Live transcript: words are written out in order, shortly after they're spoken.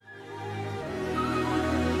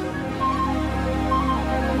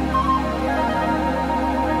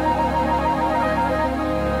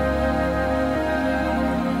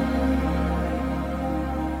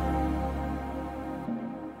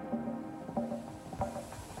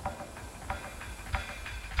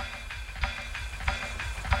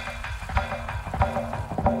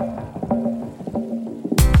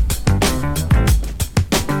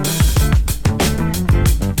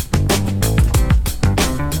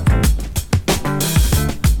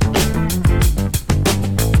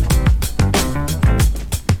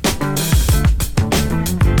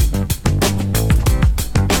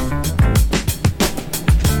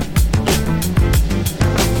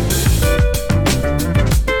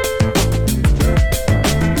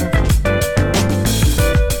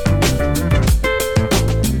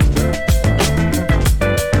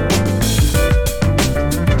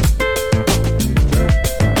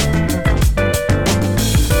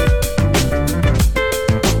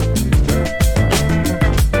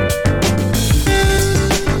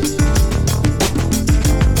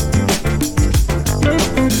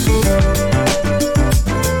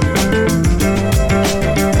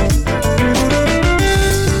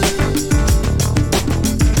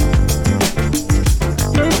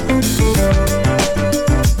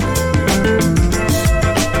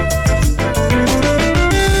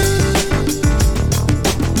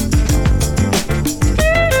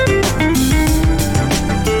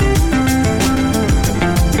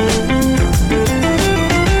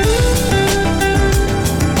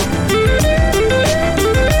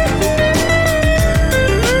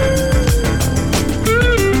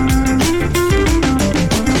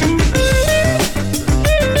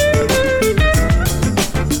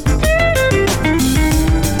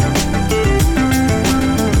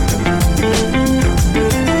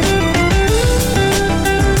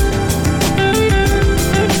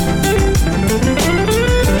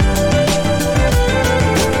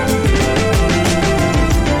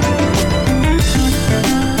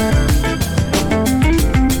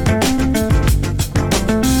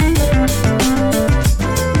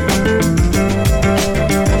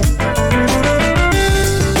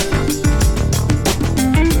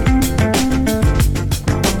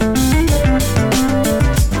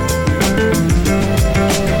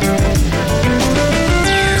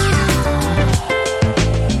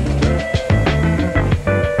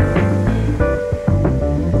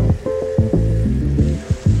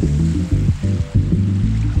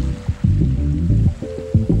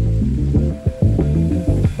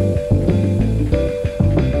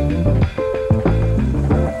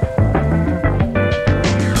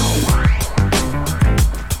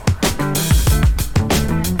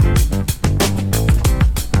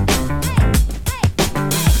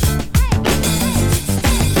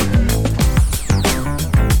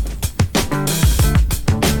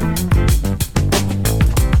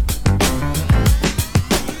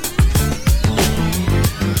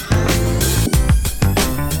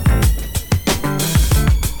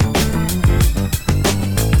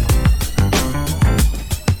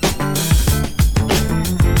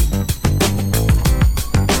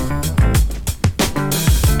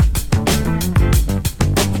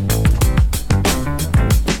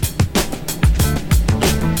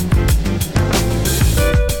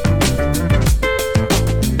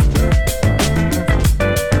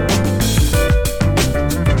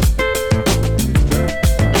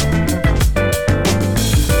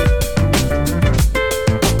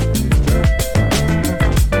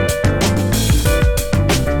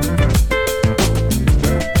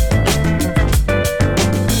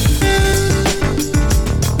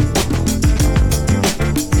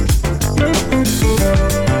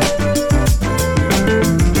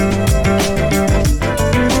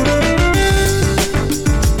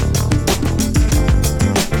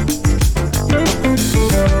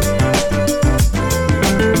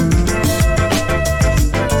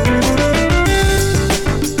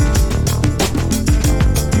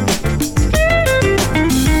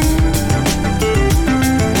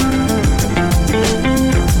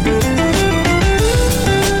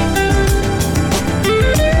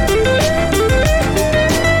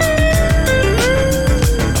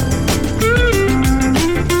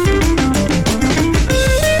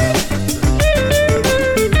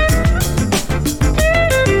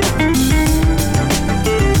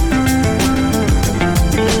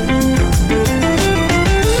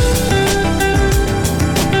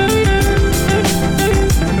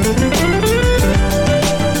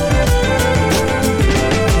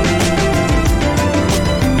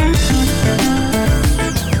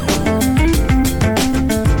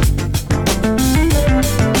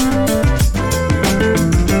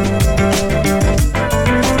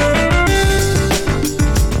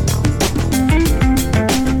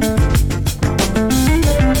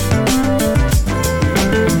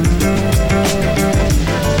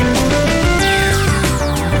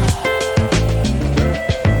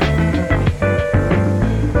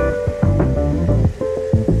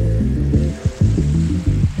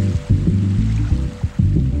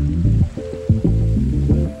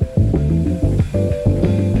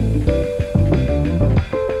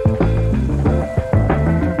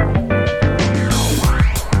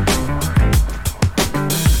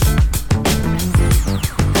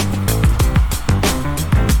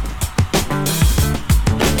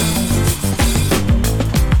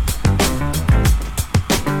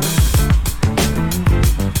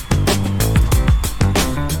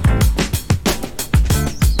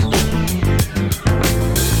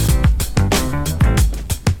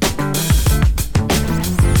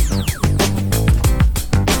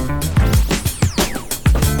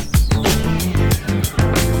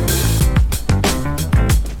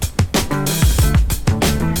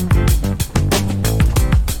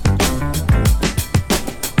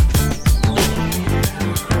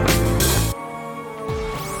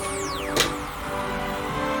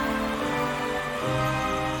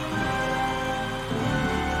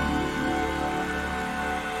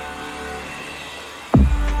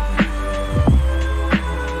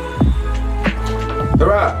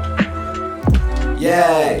Hurrah!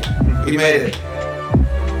 Yay! We made it!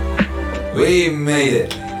 We made it!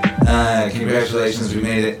 Congratulations, we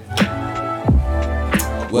made it.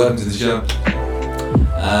 Welcome to the show.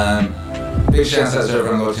 Big shout out to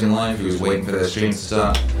everyone watching live who was waiting for their stream to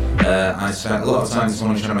start. I spent a lot of time this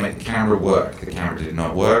morning trying to make the camera work. The camera did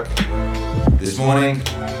not work this morning.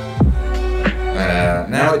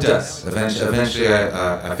 Now it does. Eventually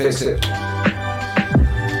I fixed it.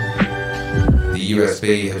 The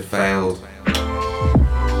USB had failed.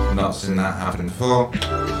 Not seen that happen before.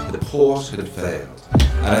 The port had failed.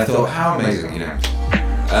 And I thought, how amazing, you know.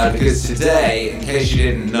 Because today, in case you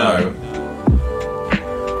didn't know,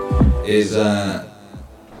 is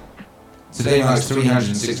today marks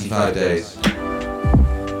 365 days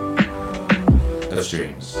of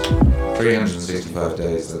streams. 365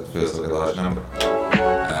 days, that feels like a large number.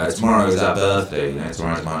 Tomorrow is our birthday, you know,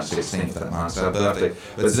 tomorrow's March 16th, that marks our birthday.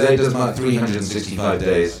 But today does mark 365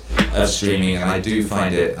 days of streaming, and I do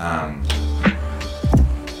find it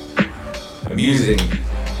amusing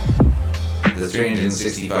that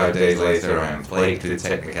 365 days later I am plagued with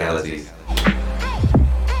technicalities.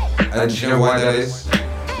 And do you know why that is?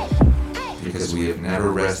 Because we have never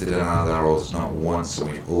rested on our laurels, not once, and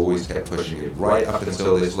we've always kept pushing it right up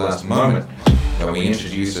until this last moment when we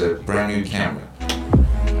introduced a brand new camera.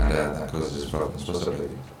 And that causes problems. What's up,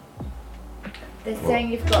 baby? They're saying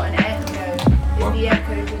you've got an echo. Is the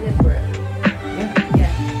echo deliberate? Yeah.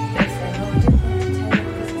 Yeah. They're saying, oh, I didn't want to tell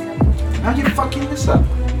you because it's happening. How do you fucking this up?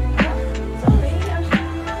 Sorry,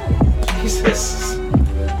 Jesus.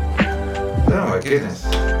 Oh my goodness.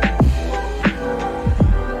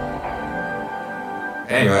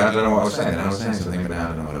 Anyway, I don't know what I was saying. I was saying something, but now I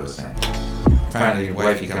don't know what I was saying. Apparently,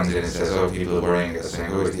 wifey comes in and says, oh, people are worrying,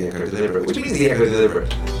 saying, oh, is the echo deliberate? Which means the echo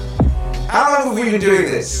deliberate. How long have we been doing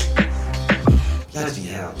this? Bloody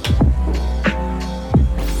hell.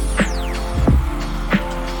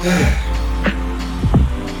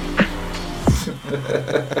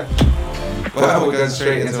 Well, we're going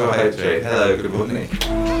straight into our hype train. Hello, good morning.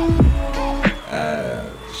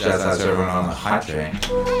 Shout out to everyone on the hype train.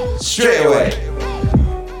 Straight away.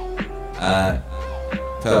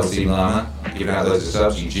 Purple Team Llama, giving out loads of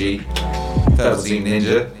subs, UG. Purple Team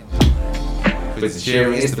Ninja. With the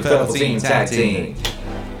cheering, it's the Purple Team Tag Team.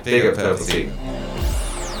 Big up Purple Team.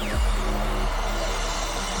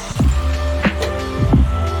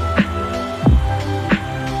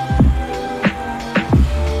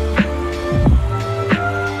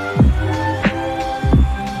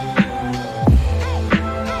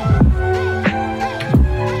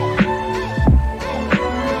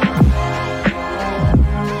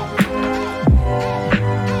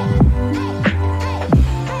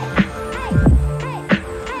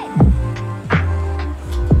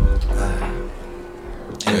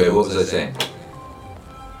 What was I saying?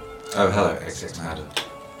 Oh, hello, XX Madam.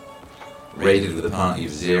 Rated with a party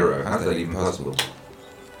of 0. How's that even possible?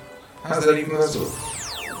 How's that even possible?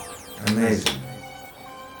 Amazing.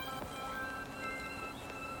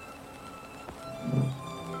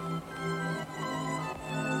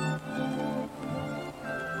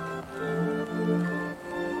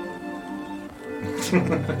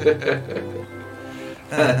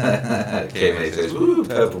 Okay, mate says, woo,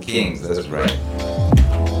 Purple Kings, that's right.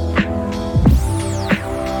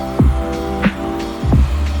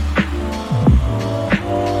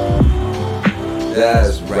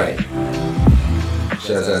 That's right.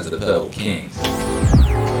 Shout out to the Purple Kings.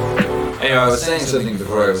 Anyway, I was saying something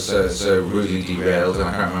before I was so rudely derailed, and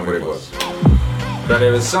I can't remember what it was. But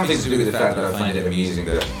it was something to do with the fact that I find it amusing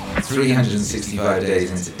that 365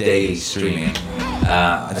 days into daily streaming,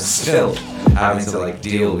 I'm still having to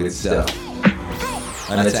deal with stuff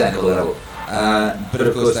on a technical level. But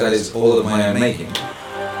of course, that is all of my own making.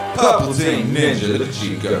 Purple Team Ninja, look at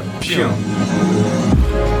you go. Pew.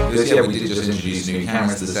 Because yeah, we did just introduce new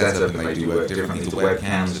cameras to the setup, and they do work differently to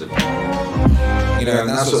webcams. And, you know, and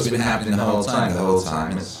that's what's been happening the whole time.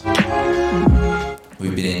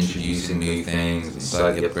 We've been introducing new things, and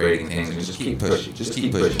slightly upgrading things, and we just keep pushing.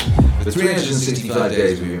 For 365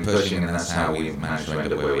 days we've been pushing, and that's how we've managed to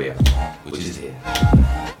end up where we are, which is here,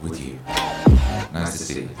 with you. Nice to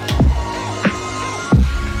see you.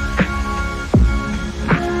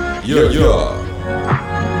 Yo.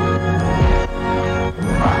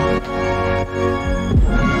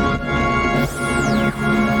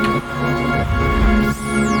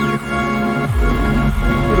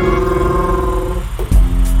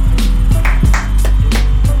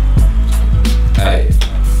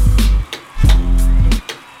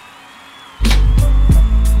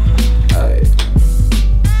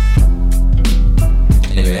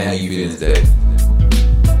 Anyway, how you feeling today?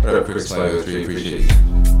 Chris 503, appreciate you.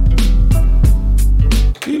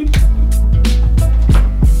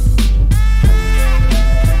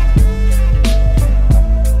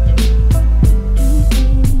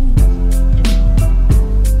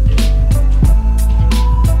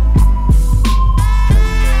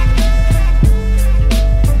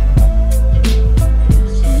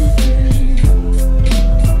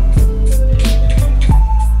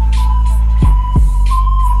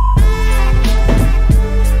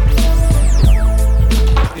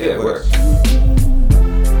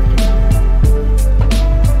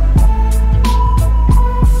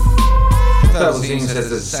 Says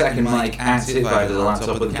there's a second mic active via the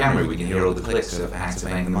laptop with the camera. We can hear all the clicks of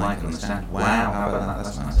activating the mic on the stand. Wow, how about that?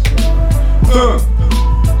 That's nice.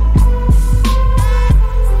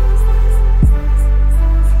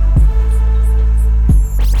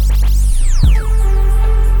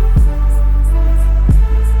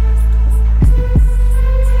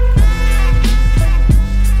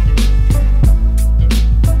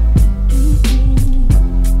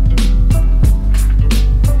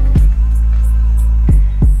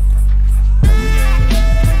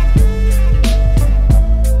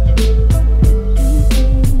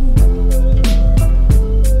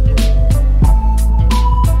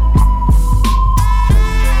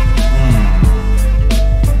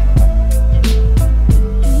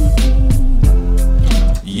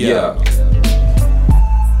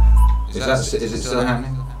 Is it still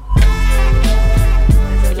happening?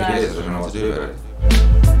 If it is, I don't know what to do about it.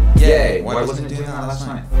 Yay! Why wasn't it doing that last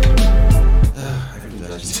night? I really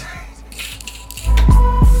does.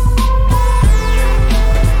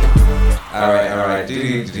 Alright.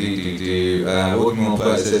 Walking on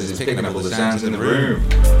Bird says it's picking up all the sounds in the room.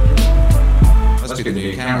 Must be the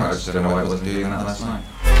new camera, I just don't know why it wasn't doing that last night.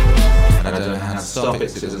 And I don't know how to stop it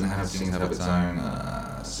because it doesn't have to have its own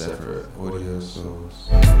separate audio source.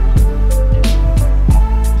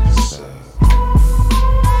 So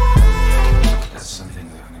that's something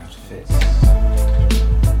that I'm going to have to fix.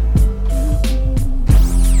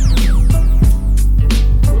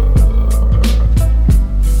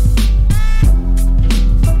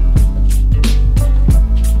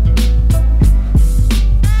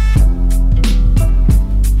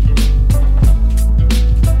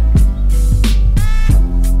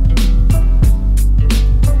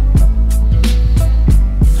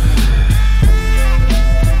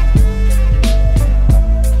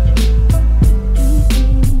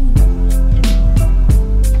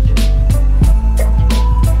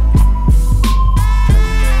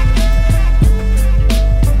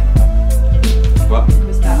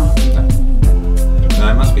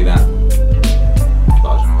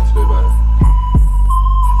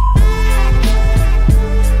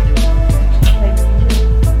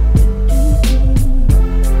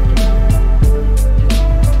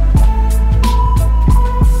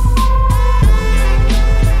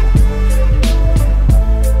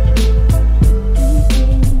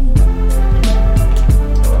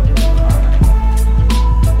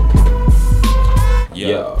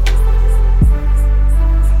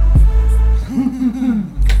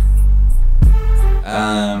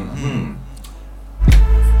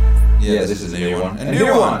 Yeah, this is a new one. A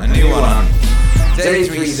new one. Day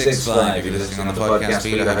 365. If you're listening on the podcast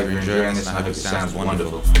feed, I hope you're enjoying this. I hope it sounds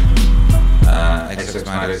wonderful.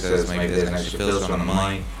 XX says maybe there's an extra filter on the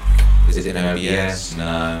mic. Is it in OBS?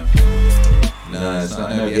 No, it's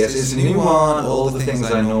not in OBS. It's a new one. All the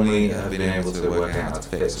things I normally have been able to work out how to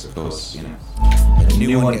fix, of course, you know. A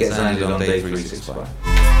new one gets landed on day 365.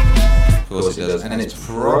 Of course it does. And it's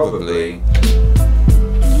probably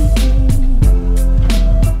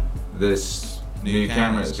this new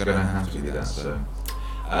camera is going to have to be that, so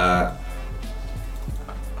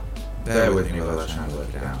bear with me while I try to work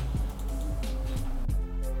it out.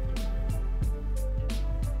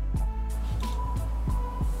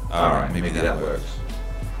 Alright, maybe that works.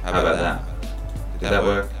 How about that? Did that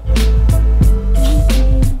work?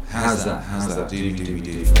 How's that? Do.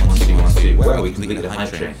 1, 2. Well, we completed a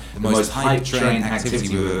hype train. The most hype train activity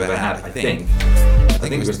we've ever had, I think. I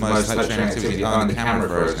think it was the most hype train activity. Oh, and the camera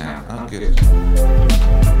froze now. Oh, good.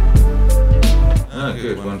 Oh,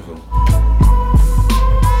 good, wonderful.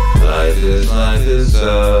 Life is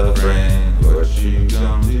suffering. What you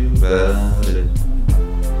gonna do about it?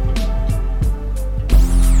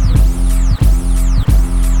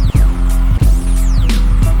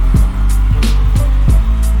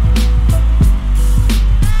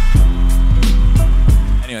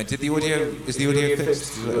 Anyway, is the audio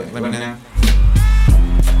fixed? Let me know.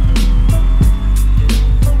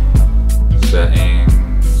 Settings.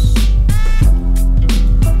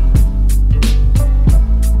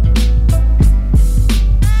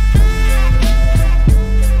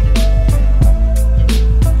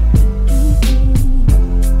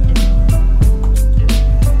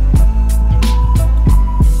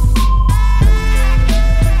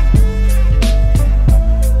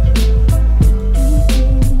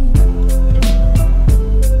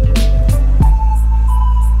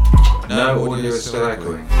 audio is still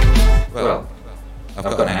echoing. Well, I've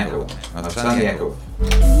got an echo. I've turned the echo.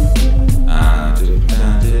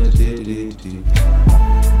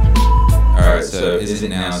 Alright, so is it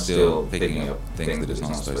now still picking up things that it's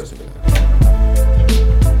not supposed to pick up?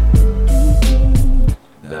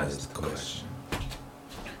 That is the question.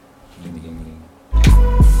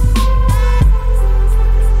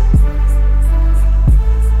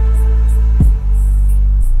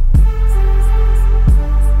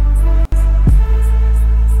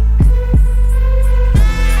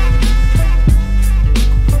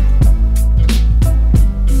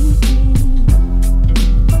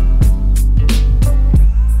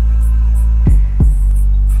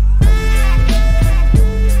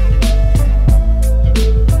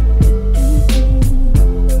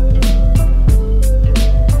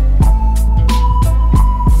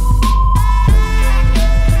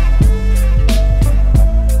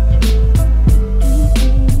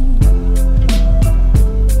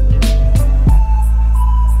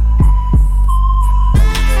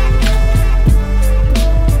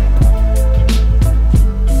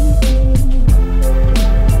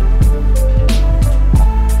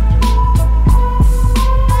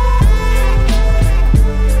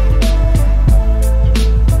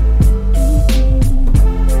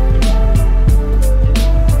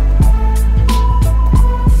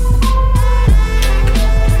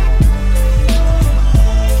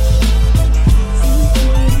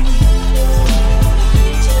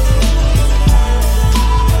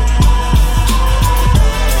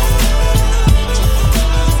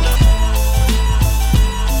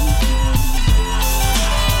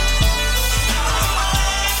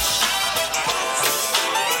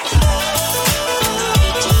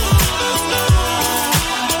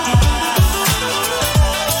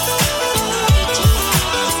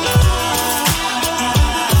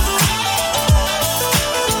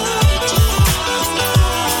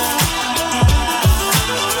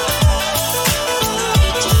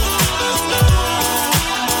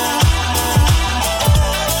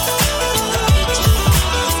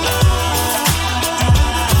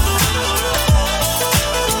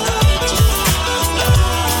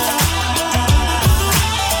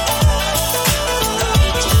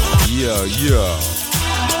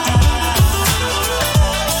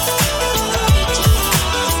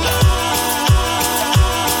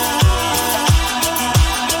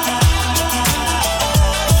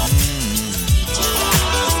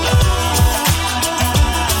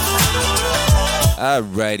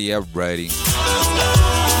 Alrighty.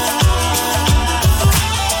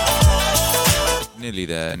 Nearly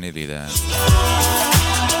there.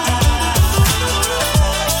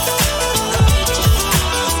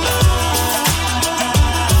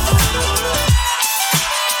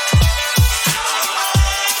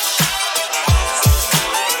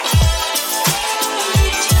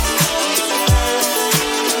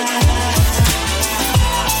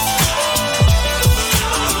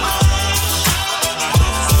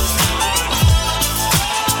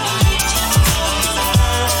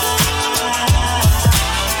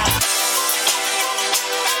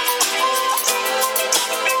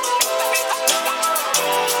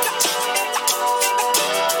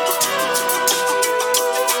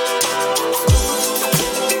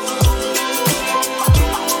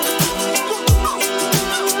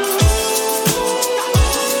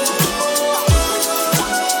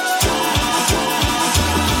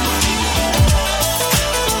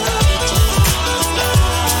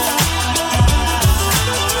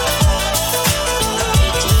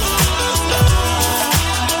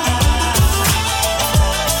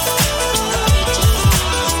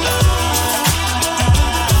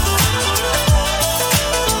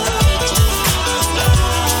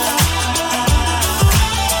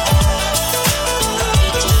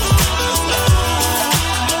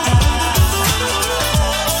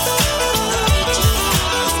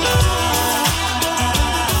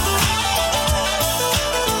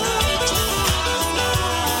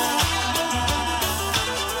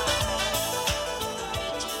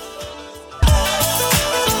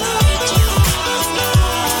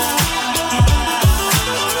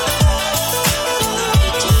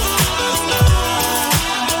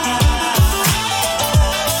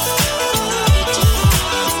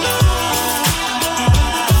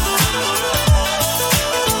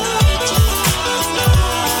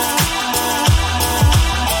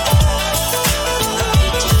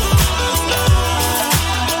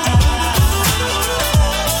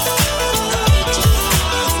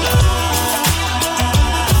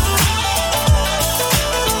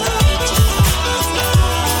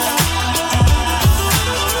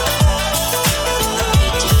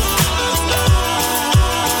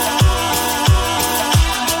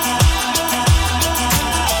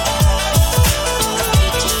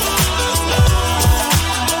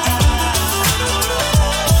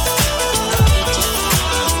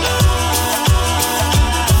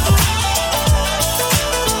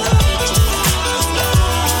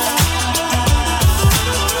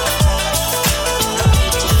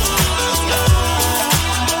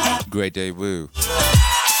 Daewoo.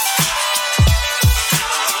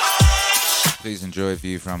 Please enjoy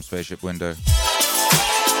View from Spaceship Window.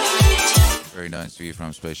 Very nice View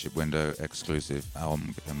from Spaceship Window exclusive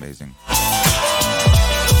album, amazing.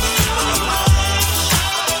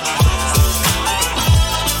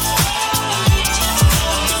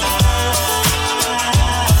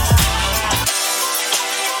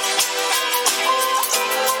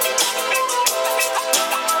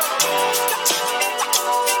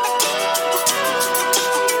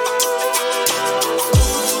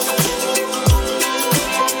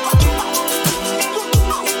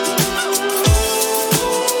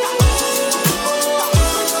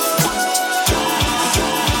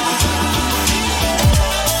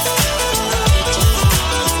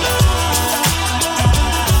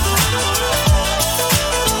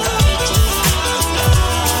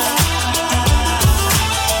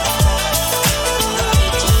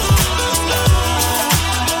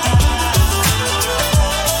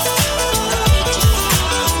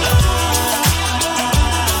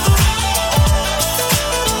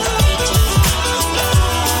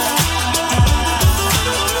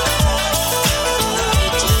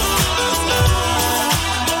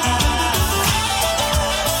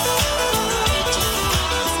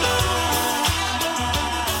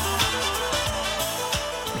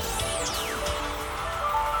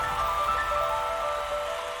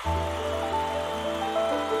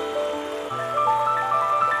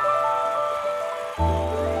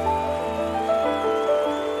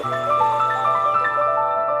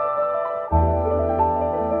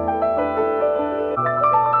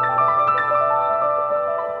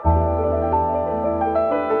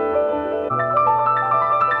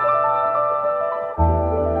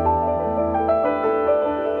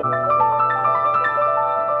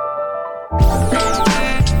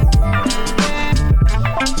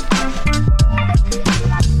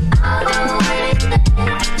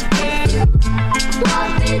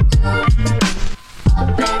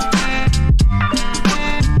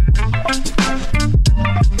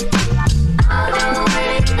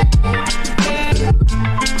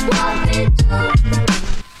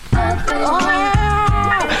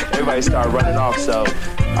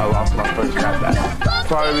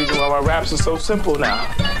 Are so simple now.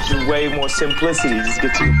 Just way more simplicity. Just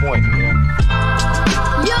get to the point. You know?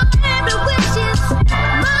 Your every wish is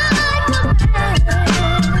my command.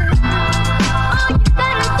 All you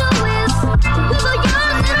better do is wiggle your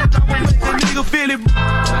hand. Nigga feel it.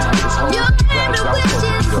 Your every wish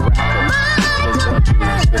is my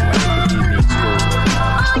command.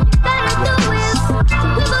 All you better do is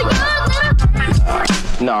wiggle your hand.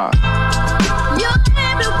 Nah. Your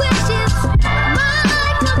every wish is my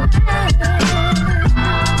command.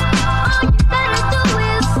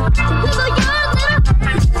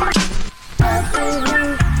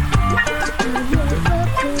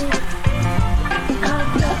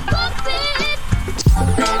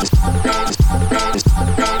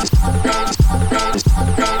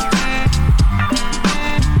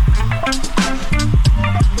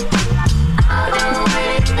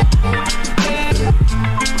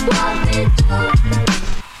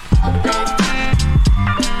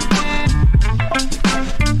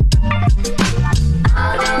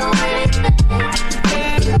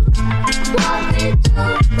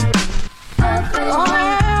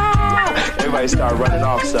 Started running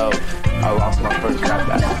off, so I lost my first rap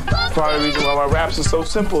battle. Part of the reason why my raps are so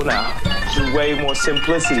simple now. Just way more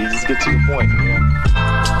simplicity. Just get to the point. You know?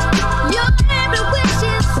 Your every wish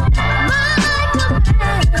is my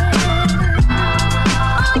command.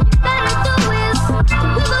 All you better do is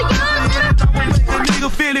wiggle your hand. Nigga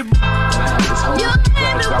feel it. Your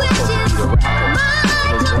every wish is my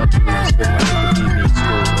command.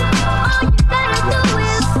 All you better do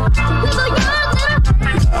is wiggle your hand.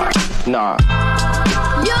 Nah.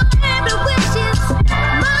 Your every wish is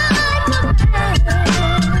my command.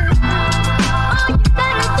 All you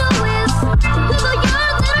better do is wiggle your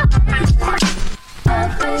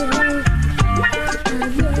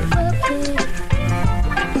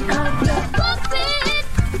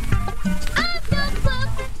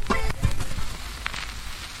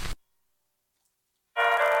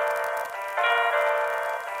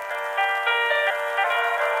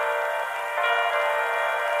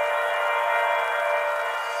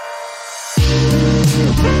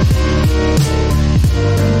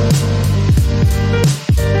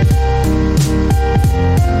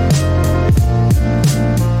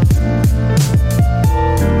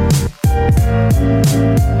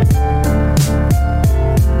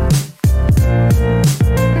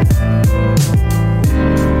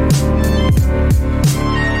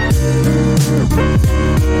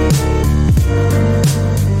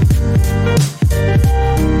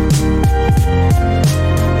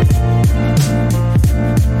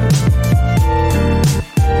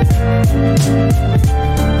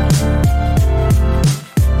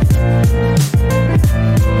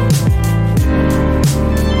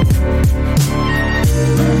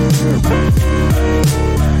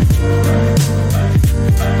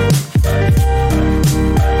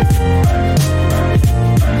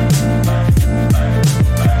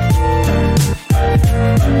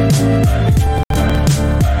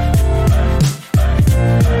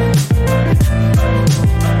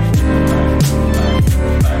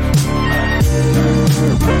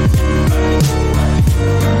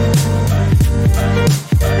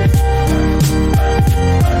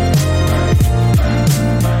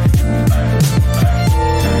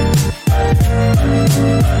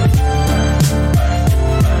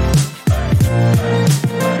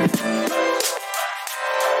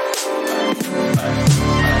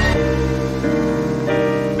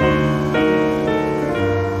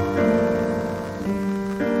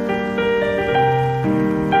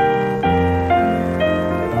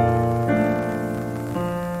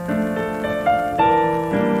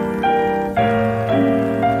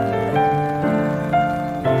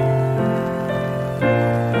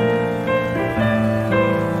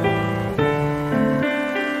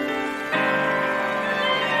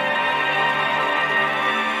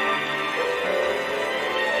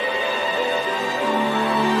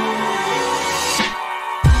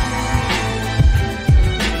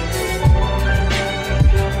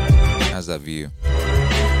you.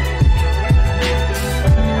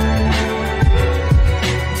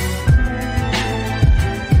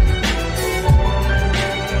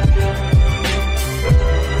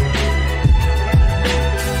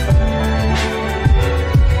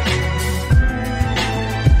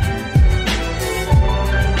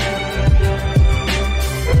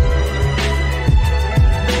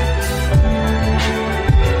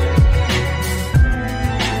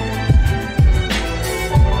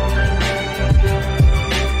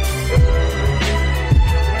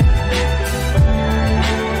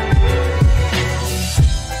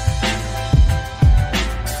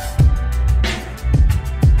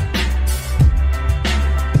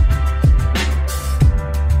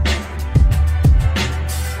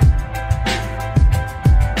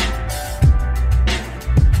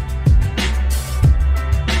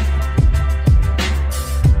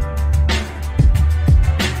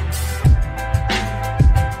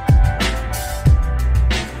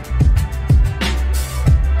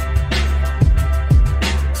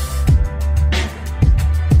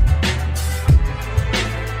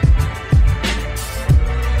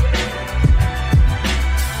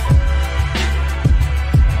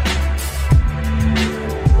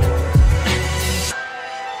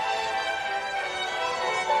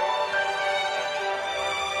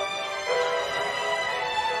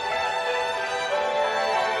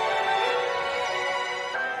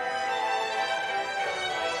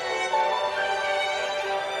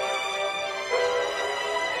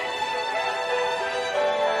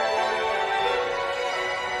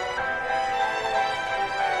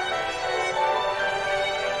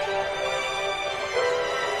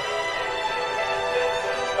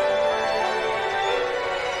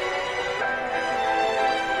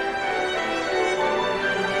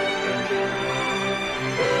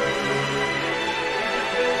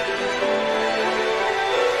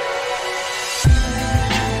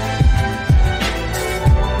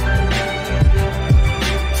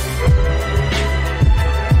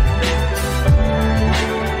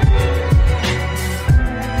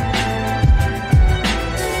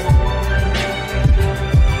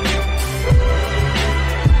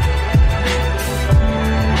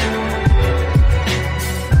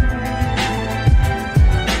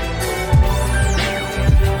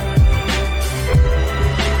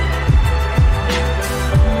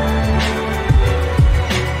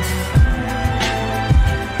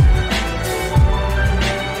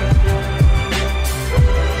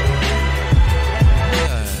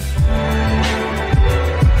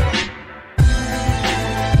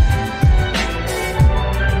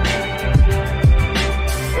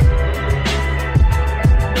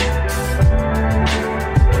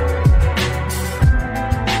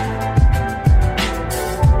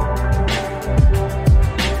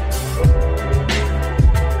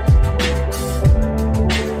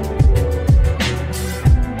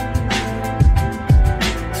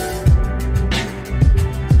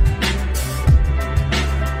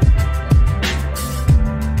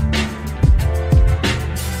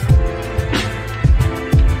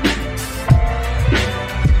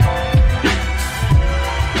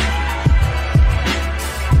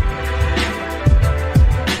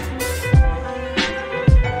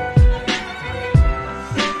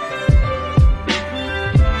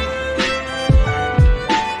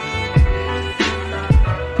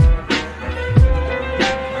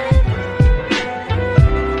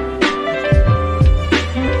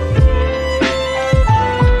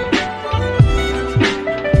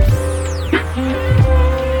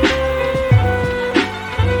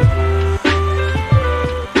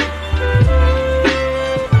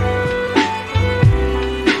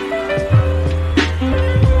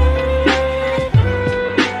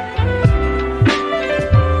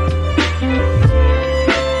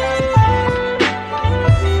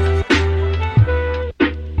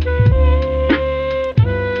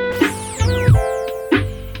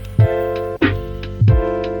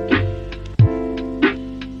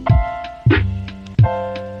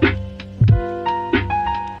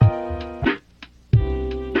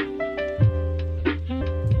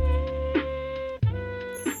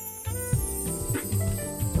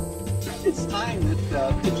 it's time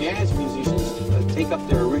that the jazz musicians take up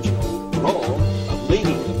their original role of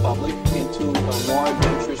leading the public into more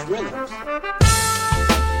adventurous rhythms.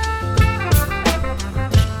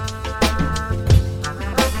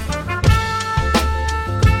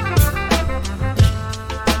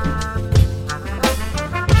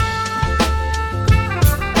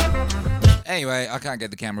 Anyway, I can't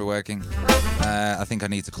get the camera working. I think I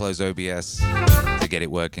need to close OBS to get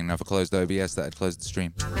it working. Now, if I closed OBS, that'd close the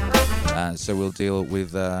stream. So we'll deal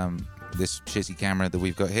with this shitty camera that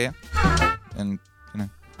we've got here. and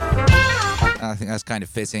I think that's kind of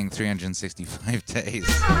fitting. 365 days,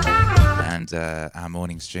 and our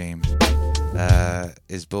morning stream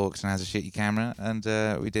is balked and has a shitty camera, and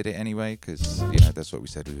we did it anyway because that's what we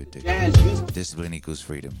said we would do. Discipline equals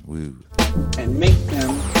freedom. Woo. And make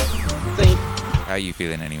them think. How are you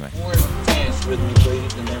feeling anyway? More advanced rhythmically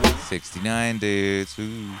than ever. 69 dudes.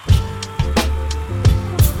 Woo.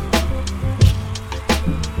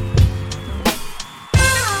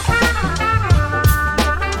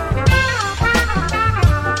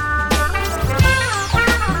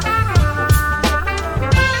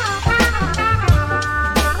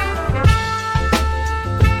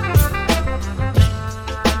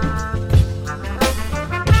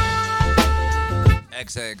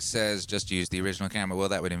 XX says just use the original camera. Well,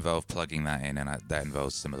 that would involve plugging that in, and that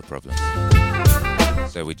involves some of the problems.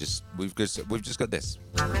 So we've just got this.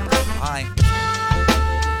 Hi.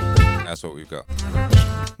 That's what we've got.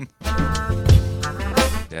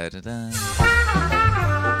 Da da da.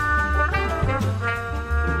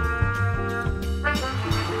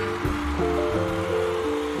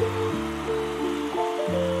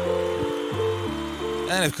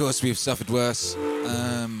 And of course, we've suffered worse.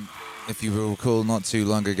 If you will recall, not too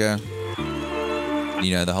long ago,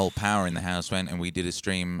 the whole power in the house went, and we did a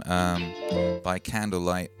stream by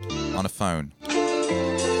candlelight on a phone.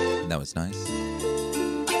 And that was nice.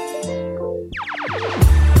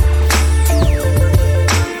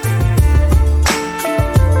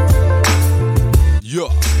 Yeah.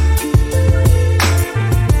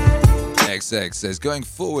 XX says, going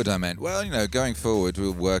forward, I meant. Well, going forward,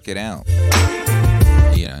 we'll work it out.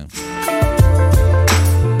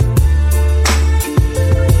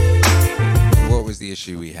 What was the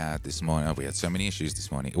issue we had this morning? Oh, we had so many issues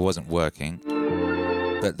this morning. It wasn't working,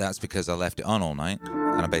 but that's because I left it on all night.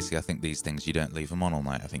 And I think these things, you don't leave them on all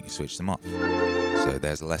night. I think you switch them off. So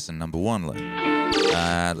there's lesson number 1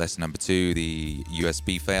 learned. Lesson number 2, the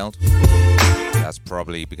USB failed. That's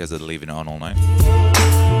probably because of leaving it on all night.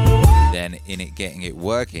 Then in it getting it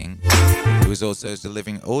working, it was also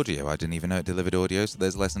delivering audio. I didn't even know it delivered audio. So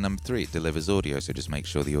there's lesson number 3. It delivers audio. So just make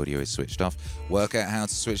sure the audio is switched off. Work out how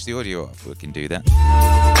to switch the audio off. We can do that.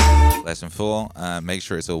 Lesson 4, make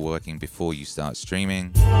sure it's all working before you start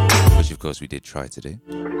streaming, which of course we did try to do.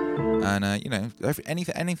 And,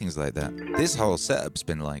 anything's like that. This whole setup's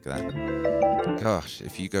been like that. Gosh,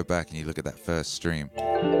 if you go back and you look at that first stream,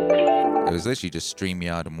 it was literally just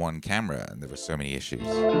StreamYard and one camera, and there were so many issues.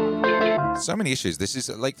 So many issues. This is,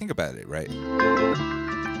 think about it, right?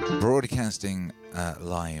 Broadcasting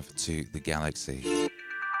live to the galaxy.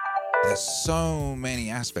 There's so many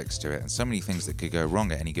aspects to it, and so many things that could go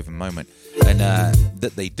wrong at any given moment. And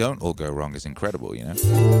that they don't all go wrong is incredible,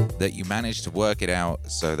 That you manage to work it out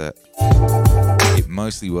so that it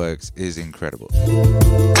mostly works is incredible.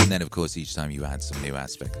 And then, of course, each time you add some new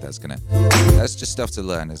aspect, that's just stuff to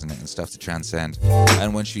learn, isn't it? And stuff to transcend.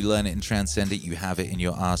 And once you learn it and transcend it, you have it in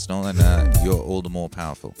your arsenal, and you're all the more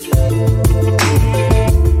powerful.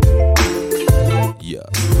 Yeah.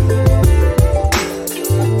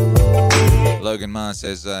 Logan Marr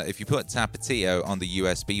says, if you put Tapatio on the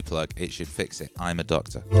USB plug, it should fix it. I'm a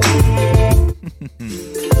doctor.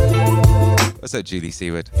 What's up, Julie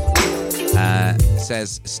Seward?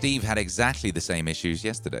 Says, Steve had exactly the same issues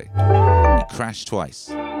yesterday. He crashed twice.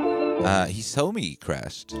 He told me he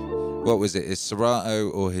crashed. What was it? His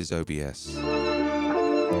Serato or his OBS?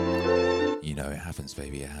 It happens,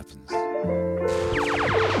 baby. It happens.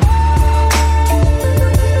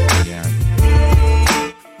 Yeah.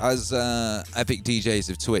 As epic DJs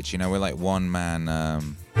of Twitch, we're like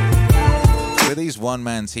one-man... we're these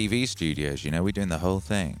one-man TV studios, we're doing the whole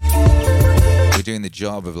thing. We're doing the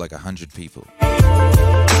job of like 100 people.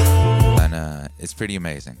 And it's pretty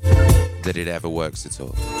amazing that it ever works at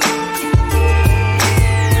all.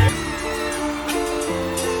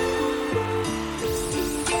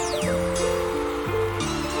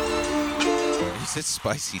 You said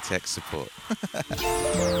spicy tech support.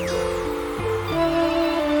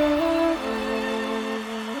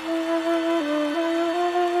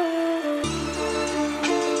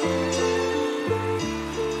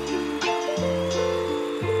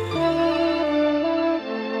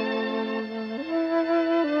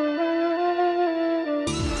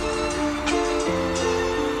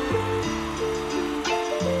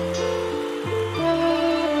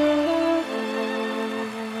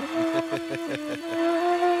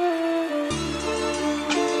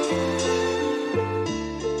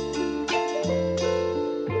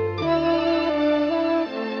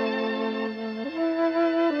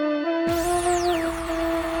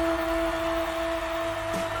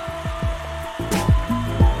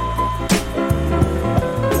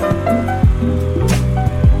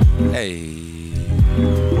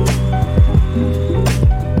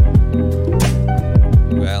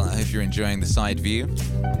 the side view.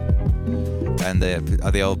 And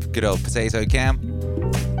the old good old potato cam.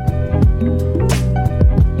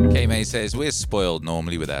 K-May says, we're spoiled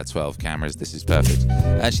normally with our 12 cameras. This is perfect.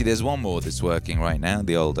 Actually, there's one more that's working right now.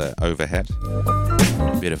 The old overhead.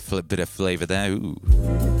 Bit of flavor there. Ooh.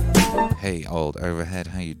 Hey, old overhead,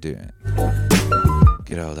 how you doing?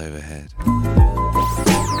 Good old overhead.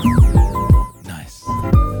 Nice.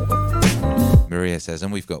 Maria says,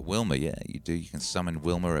 and we've got Wilma. Yeah, you do. You can summon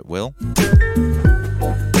Wilma at will.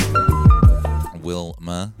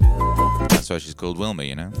 Wilma. That's why she's called Wilma,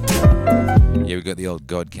 you know? Yeah, we got the old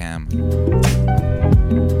God cam.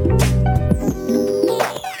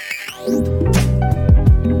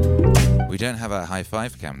 We don't have our high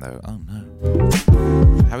five cam, though. Oh, no.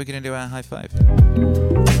 How are we going to do our high five?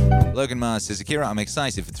 Logan Mars says, Akira, I'm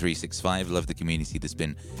excited for 365. Love the community that's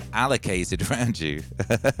been allocated around you.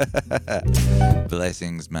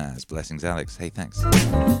 Blessings, Maz. Blessings, Alex. Hey, thanks.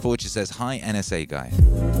 Fortune says, hi, NSA guy.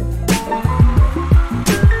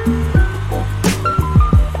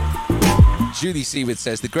 Julie Seawood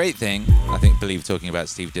says, the great thing, believe talking about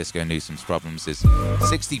Steve Disco Newsom's problems, is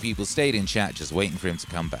 60 people stayed in chat just waiting for him to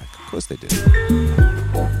come back. Of course they did.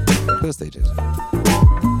 Of course they did.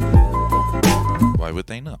 Why would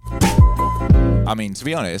they not? I mean, to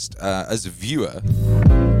be honest, as a viewer,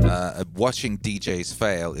 watching DJs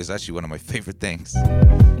fail is actually one of my favorite things.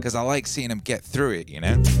 Because I like seeing them get through it, you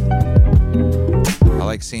know? I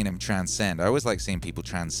like seeing them transcend. I always like seeing people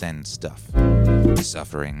transcend stuff.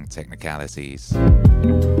 Suffering, technicalities.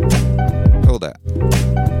 All that.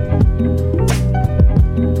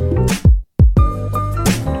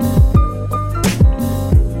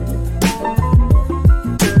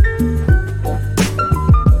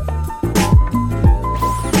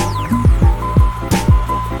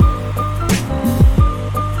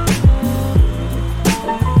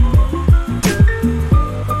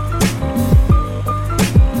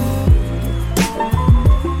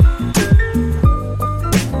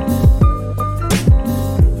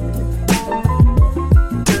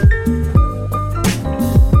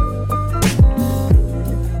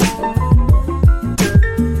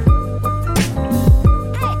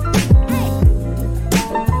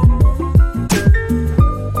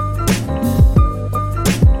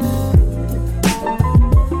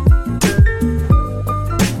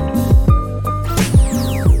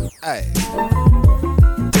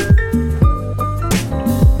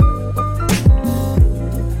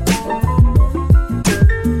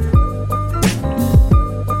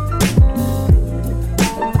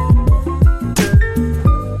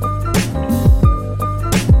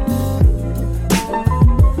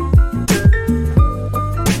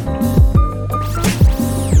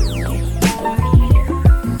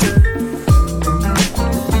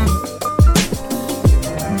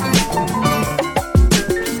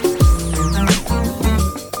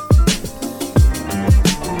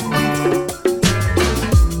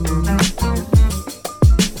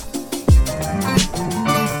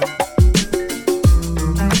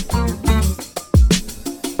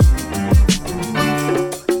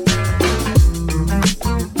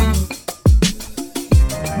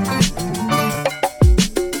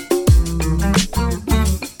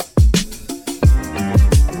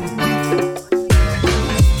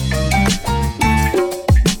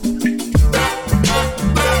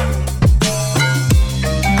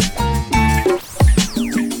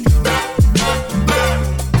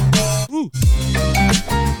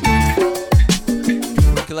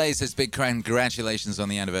 Says big congratulations on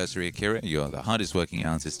the anniversary, Akira. You're the hardest working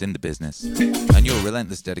artist in the business, and your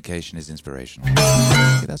relentless dedication is inspirational.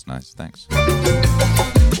 Okay, that's nice, thanks.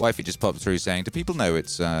 Wifey just popped through saying, do people know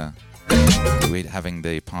it's we're having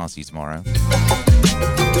the party tomorrow?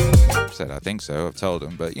 I said, I think so, I've told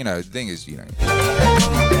them, but you know, the thing is, you know.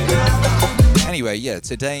 Anyway, yeah,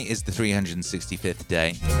 today is the 365th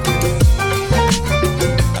day.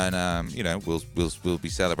 And you know, we'll be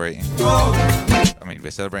celebrating. I mean,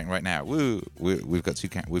 we're celebrating right now. Woo! We've got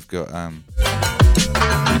we've got you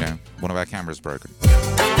know, one of our cameras broken,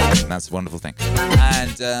 and that's a wonderful thing.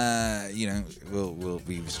 And you know, we'll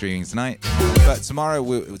be streaming tonight, but tomorrow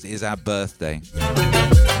is our birthday.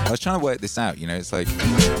 I was trying to work this out. You know, it's like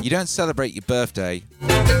you don't celebrate your birthday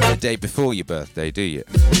the day before your birthday, do you?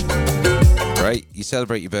 Right? You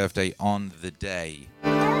celebrate your birthday on the day.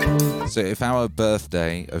 So if our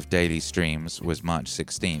birthday of daily streams was March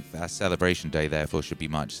 16th, our celebration day therefore should be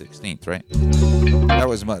March 16th, right?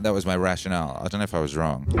 That was my rationale. I don't know if I was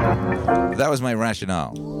wrong. But that was my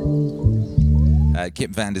rationale.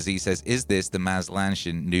 Kip Van Der Zee says, is this the Maz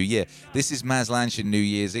Lanshin New Year? This is Maz Lanshin New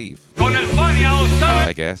Year's Eve.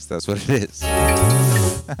 I guess that's what it is.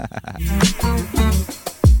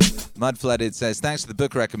 Mud Flooded says, thanks for the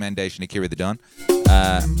book recommendation, Akira the Don.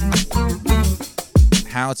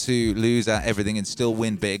 How to Lose at Everything and Still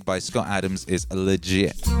Win Big by Scott Adams is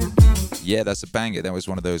legit. Yeah, that's a banger. That was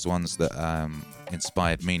one of those ones that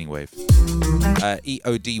inspired Meaningwave.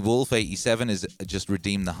 EOD Wolf 87 has just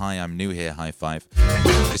redeemed the Hi I'm New Here high five,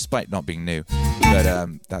 despite not being new. But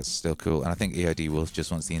that's still cool. And I think EOD Wolf just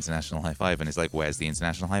wants the international high five and is like, where's the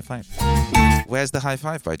international high five? Where's the high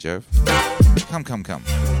five by Jove? Come.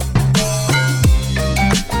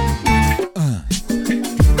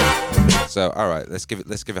 So, all right, let's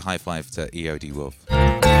give a high five to EOD Wolf.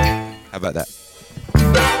 How about that?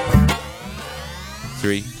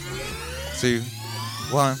 3, 2,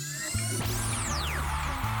 1.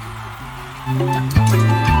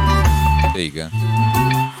 There you go.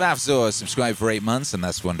 Fafzor subscribed for 8 months, and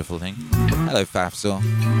that's a wonderful thing. Hello, Fafzor.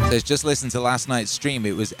 Says, just listen to last night's stream.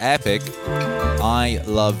 It was epic. I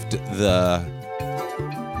loved the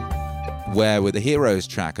Where Were the Heroes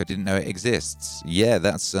track. I didn't know it exists. Yeah,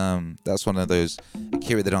 that's one of those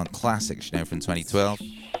Akira the Don classics, from 2012.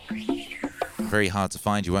 Very hard to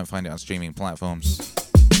find. You won't find it on streaming platforms.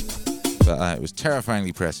 But it was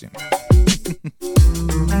terrifyingly prescient.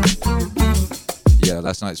 Yeah,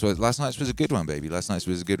 last night's was a good one, baby. Last night's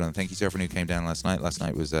was a good one. Thank you to everyone who came down last night. Last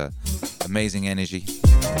night was amazing energy.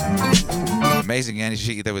 Amazing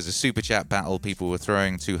energy. There was a super chat battle. People were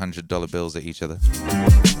throwing $200 bills at each other.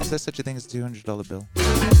 Is there such a thing as a $200 bill?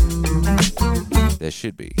 There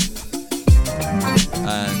should be.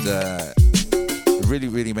 And really,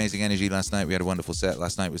 really amazing energy last night. We had a wonderful set.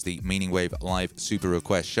 Last night was the Meaningwave Live Super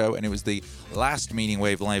Request Show, and it was the last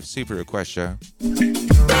Meaningwave Live Super Request Show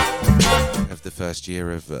of the first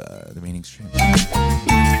year of the Meaning stream.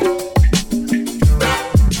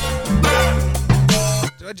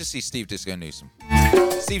 Did I just see Steve Disco Newsom?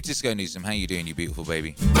 Steve Disco Newsom, how you doing, you beautiful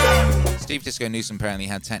baby? Steve Disco Newsom apparently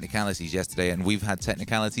had technicalities yesterday, and we've had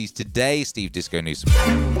technicalities today, Steve Disco Newsom.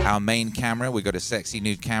 Our main camera, we got a sexy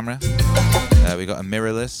new camera. We got a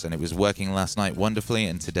mirrorless, and it was working last night wonderfully,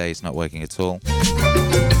 and today it's not working at all.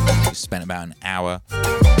 We spent about an hour.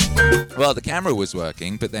 Well, the camera was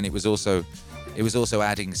working, but then it was also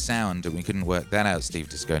adding sound, and we couldn't work that out, Steve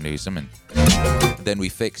Disco Newsom, and then we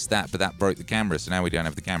fixed that, but that broke the camera, so now we don't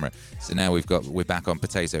have the camera. So now we're back on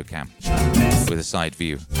Potato Cam with a side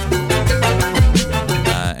view.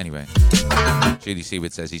 Anyway, Julie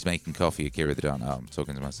Seward says he's making coffee, Akira the Don. Oh, I'm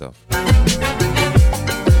talking to myself.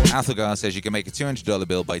 Athelgar says you can make a $200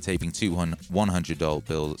 bill by taping two $100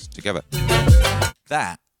 bills together.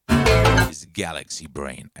 That is galaxy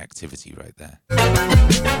brain activity right there.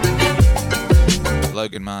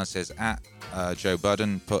 Logan Mars says, at Joe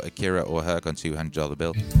Budden, put Akira or Herc on $200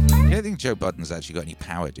 bill. You don't think Joe Budden's actually got any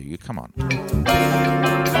power, do you? Come on.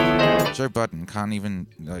 Joe Budden can't even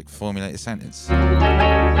formulate a sentence.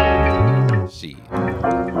 She.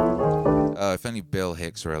 Oh, if only Bill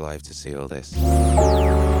Hicks were alive to see all this.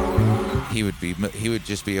 He would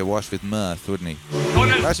just be awash with mirth, wouldn't he?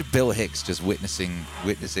 Imagine Bill Hicks just witnessing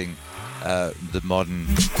the modern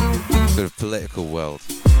sort of political world.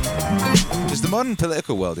 Because the modern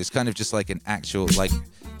political world is kind of just like an actual,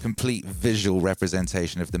 complete visual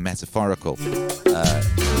representation of the metaphorical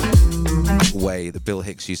way that Bill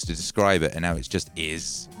Hicks used to describe it, and now it just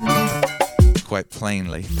is, quite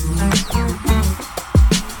plainly.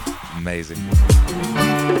 Amazing.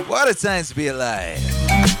 What a time to be alive.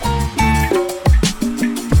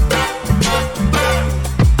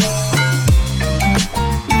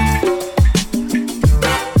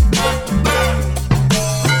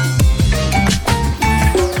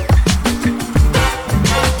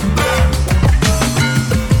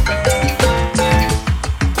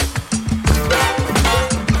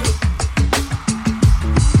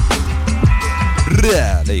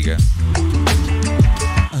 There you go.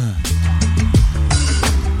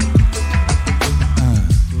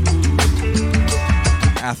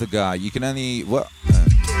 Athagar, you can only... What?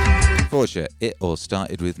 Porsche, it all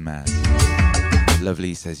started with Maz.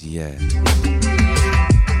 Lovely says, yeah.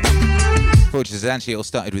 Porsche says, actually, it all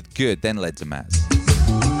started with good, then led to Maz.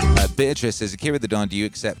 Beatrice says, Akira the Don, do you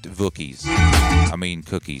accept Vookies? I mean,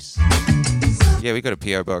 cookies. Yeah, we got a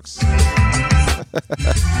P.O. box.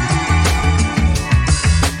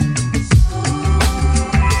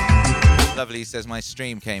 Lovely says, my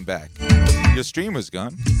stream came back. Your stream was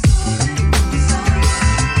gone.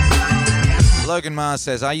 Logan Mars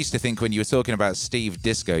says, I used to think when you were talking about Steve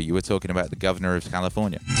Disco, you were talking about the governor of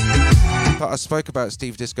California. But I spoke about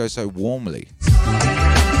Steve Disco so warmly.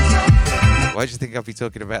 Why do you think I'd be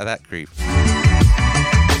talking about that creep?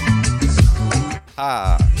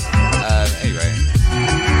 Anyway.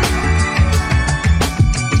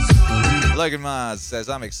 Logan Mars says,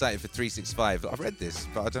 I'm excited for 365. I've read this,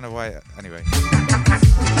 but I don't know why. Anyway.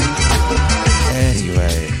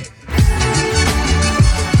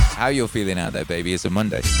 How you're feeling out there, baby? It's a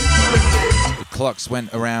Monday. The clocks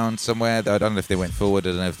went around somewhere. I don't know if they went forward. I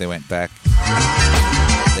don't know if they went back.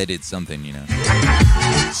 They did something, you know.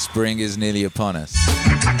 Spring is nearly upon us.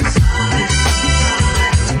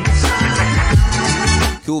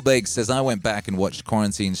 Cool Bake says, I went back and watched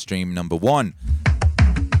Quarantine Stream number 1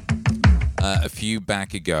 a few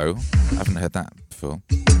back ago. I haven't heard that before.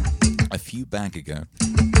 A few back ago.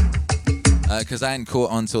 Because I hadn't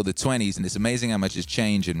caught on till the 20s, and it's amazing how much has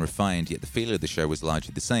changed and refined, yet the feel of the show was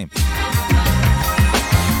largely the same.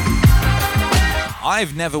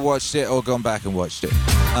 I've never watched it or gone back and watched it.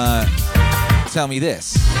 Tell me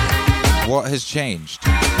this. What has changed?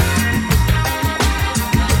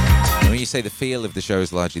 When you say the feel of the show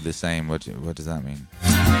is largely the same, what does that mean?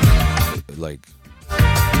 Like,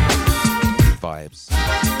 vibes.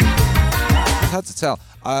 It's hard to tell.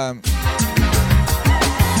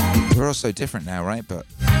 We're all so different now, right? But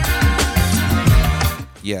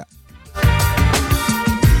yeah.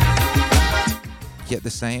 Yet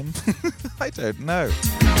the same? I don't know.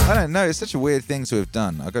 It's such a weird thing to have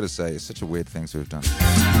done. I've got to say, it's such a weird thing to have done.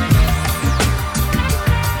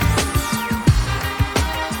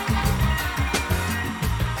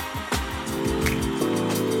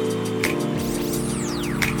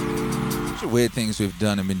 Weird things we've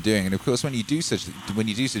done and been doing, and of course when you do such a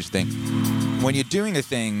thing, when you're doing a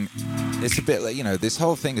thing, it's a bit like, you know, this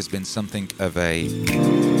whole thing has been something of a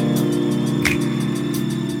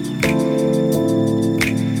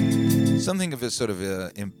sort of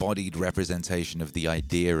a embodied representation of the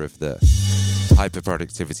idea of the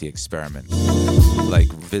hyperproductivity experiment,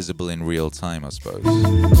 like visible in real time, I suppose.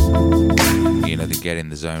 You know, the get in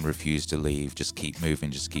the zone, refuse to leave, just keep moving,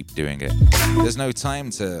 just keep doing it. There's no time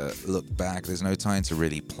to look back. There's no time to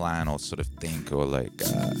really plan or sort of think or like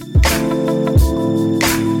because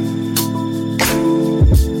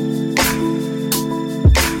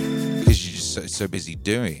you're just so busy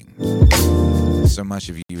doing. So much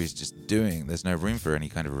of you is just doing. There's no room for any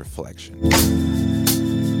kind of reflection.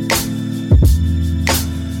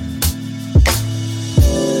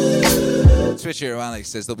 Twitch Hero Alex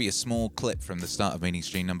says there'll be a small clip from the start of Meaning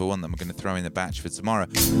Stream number 1 that I'm going to throw in the batch for tomorrow.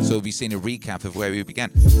 So we'll be seeing a recap of where we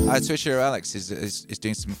began. Twitch Hero Alex is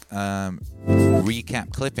doing some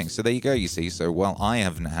recap clipping. So there you go, you see. So while I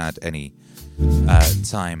haven't had any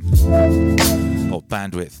time or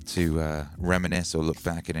bandwidth to reminisce or look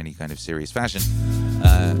back in any kind of serious fashion,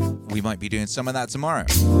 we might be doing some of that tomorrow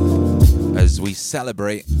as we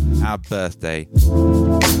celebrate our birthday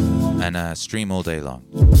and stream all day long.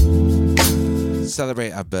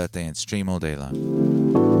 Celebrate our birthday and stream all day long.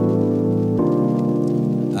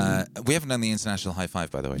 We haven't done the international high five,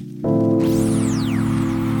 by the way.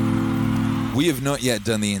 We have not yet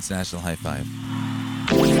done the international high five.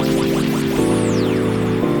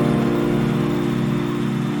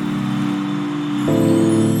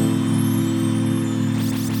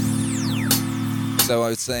 So I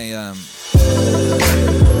would say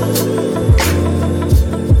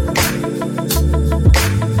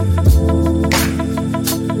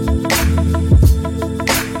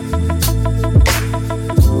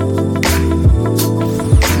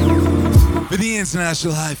for the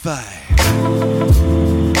international high five.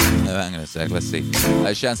 Hang on a sec, let's see.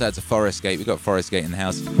 Shouts out to Forest Gate. We've got Forest Gate in the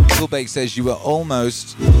house. Cool Bake says you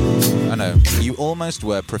almost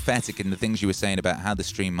were prophetic in the things you were saying about how the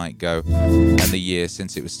stream might go and the year,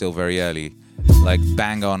 since it was still very early. Like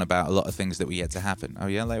bang on about a lot of things that were yet to happen. Oh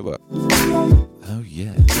yeah, like what? Oh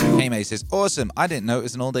yeah. K-May says, awesome. I didn't know it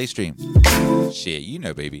was an all-day stream. Shit, you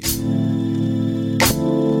know, baby.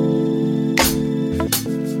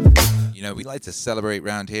 You know, we like to celebrate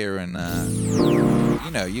round here, and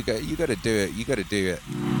you know, you got to do it. You got to do it.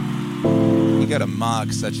 You got to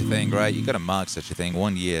mark such a thing, right? You got to mark such a thing.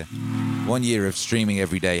 1 year. 1 year of streaming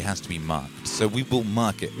every day has to be marked. So we will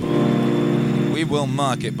mark it. We will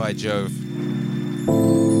mark it, by Jove.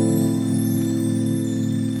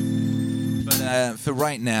 But for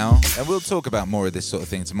right now, and we'll talk about more of this sort of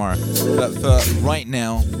thing tomorrow, but for right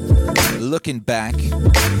now, looking back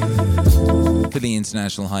for the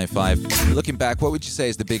international high five, looking back, what would you say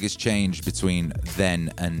is the biggest change between then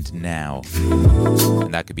and now?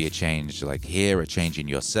 And that could be a change like here, a change in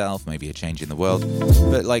yourself, maybe a change in the world.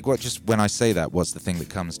 But like, what? Just when I say that, what's the thing that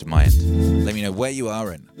comes to mind? Let me know where you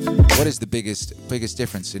are and what is the biggest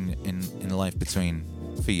difference in life between,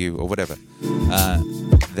 for you or whatever,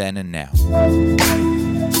 then and now.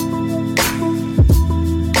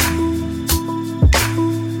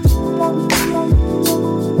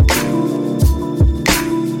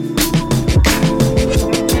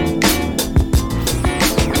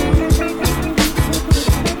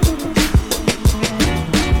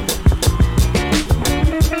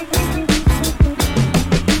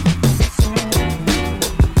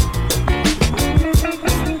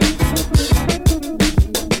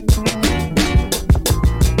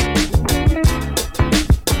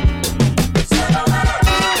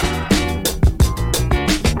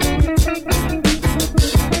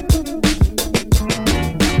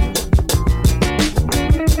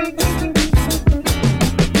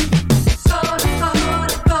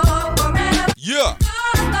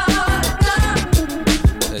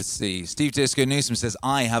 see. Steve Disco Newsom says,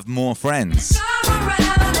 I have more friends.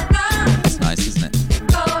 That's nice, isn't it?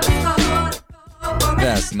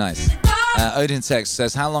 That's nice. Odin Text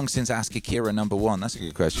says, how long since Ask Akira #1? That's a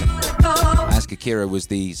good question. Ask Akira was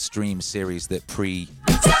the stream series that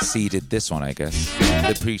preceded this one, I guess.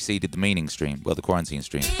 That preceded the Meaning stream. Well, the Quarantine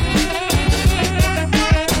stream.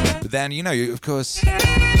 But then, you know, of course,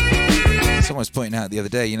 someone was pointing out the other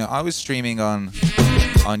day, you know, I was streaming on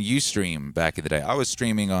Ustream back in the day. I was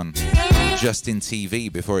streaming on Justin TV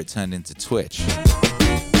before it turned into Twitch.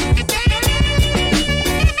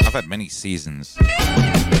 I've had many seasons.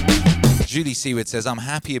 Julie Seward says, I'm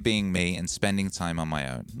happier being me and spending time on my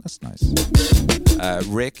own. That's nice.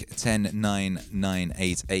 Rick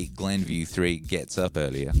 109988 Glenview 3 gets up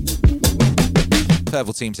earlier.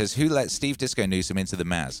 Purple Team says, who let Steve Disco Newsom into the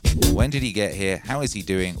Maz? When did he get here? How is he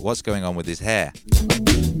doing? What's going on with his hair?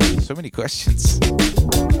 So many questions.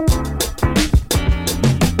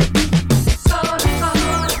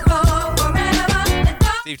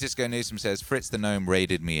 Steve Disco Newsom says, Fritz the Gnome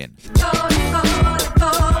raided me in.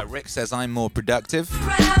 Rick says, I'm more productive.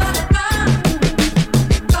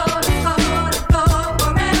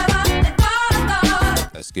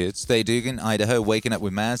 That's good. Stay Dugan, Idaho, waking up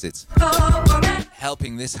with Maz. It's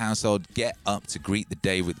helping this household get up to greet the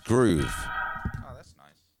day with groove. Oh, that's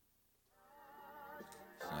nice. It's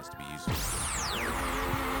nice to be useful.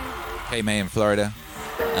 K May in Florida.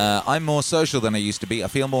 I'm more social than I used to be. I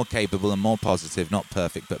feel more capable and more positive. Not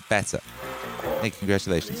perfect, but better. Hey,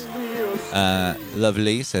 congratulations.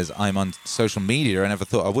 Lovely says, I'm on social media. I never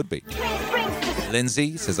thought I would be.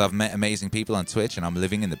 Lindsay says, I've met amazing people on Twitch and I'm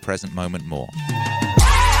living in the present moment more.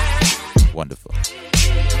 Wonderful.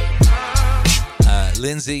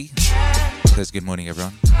 Lindsay says, good morning,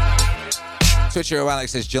 everyone. Twitch Hero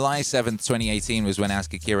Alex says, July 7th, 2018 was when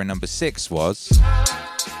Ask Akira #6 was.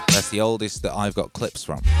 That's the oldest that I've got clips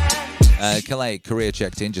from. Calais, career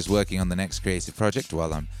checked in, just working on the next creative project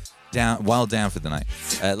while I'm down for the night.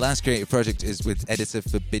 Last creative project is with editor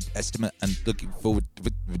for bid estimate and looking forward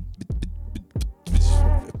to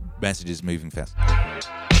messages moving fast.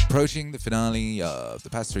 Approaching the finale of the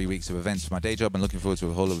past 3 weeks of events for my day job and looking forward to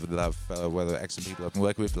a whole of the love, whether excellent people I've been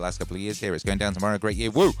working with for the last couple of years here. It's going down tomorrow. Great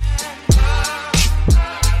year. Woo!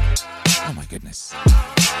 Oh my goodness.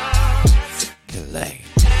 Calais.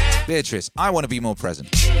 Beatrice, I want to be more present.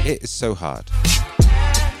 It is so hard.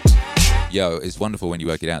 Yo, it's wonderful when you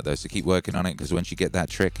work it out though, so keep working on it because once you get that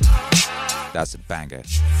trick, that's a banger.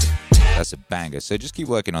 That's a banger. So just keep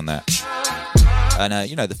working on that. And,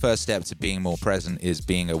 you know, the first step to being more present is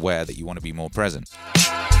being aware that you want to be more present.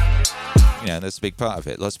 You know, that's a big part of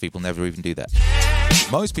it. Lots of people never even do that.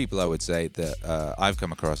 Most people, I would say, that I've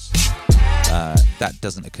come across, that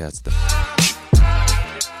doesn't occur to them.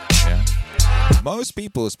 Yeah? Most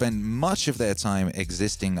people spend much of their time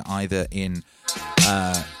existing either in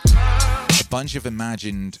a bunch of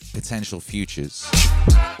imagined potential futures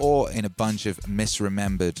or in a bunch of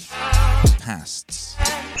misremembered pasts.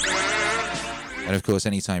 And of course,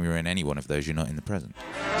 anytime you're in any one of those, you're not in the present.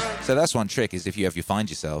 So that's one trick, is if you ever find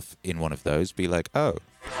yourself in one of those, be like, oh,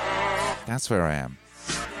 that's where I am.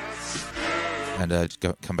 And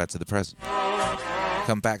come back to the present.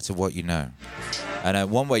 Come back to what you know. And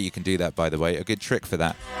one way you can do that, by the way, a good trick for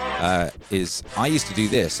that, is I used to do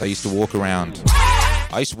this. I used to walk around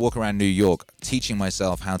New York teaching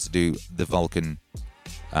myself how to do the Vulcan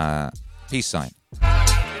peace sign.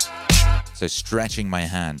 So stretching my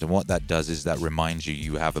hand, and what that does is that reminds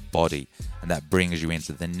you have a body, and that brings you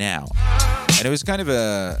into the now. And it was kind of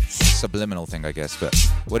a subliminal thing, I guess, but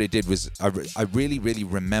what it did was I really, really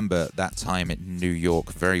remember that time in New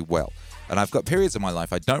York very well. And I've got periods of my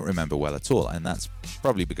life I don't remember well at all, and that's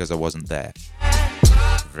probably because I wasn't there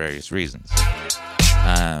for various reasons.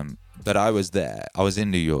 But I was there. I was in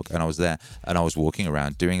New York, and I was there, and I was walking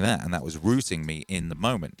around doing that, and that was rooting me in the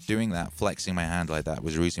moment. Doing that, flexing my hand like that,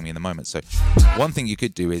 was rooting me in the moment. So one thing you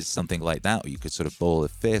could do is something like that, or you could sort of ball a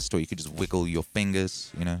fist, or you could just wiggle your fingers,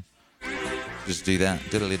 you know. Just do that,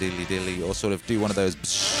 diddly-diddly-diddly, or sort of do one of those,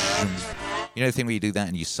 you know, the thing where you do that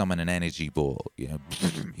and you summon an energy ball, you know.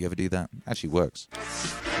 You ever do that? Actually works.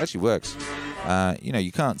 You know,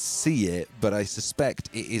 you can't see it, but I suspect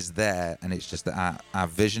it is there, and it's just that our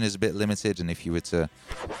vision is a bit limited, and if you were to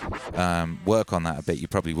work on that a bit, you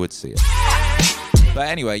probably would see it. But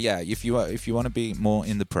anyway, yeah, if you want to be more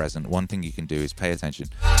in the present, one thing you can do is pay attention.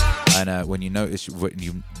 And when you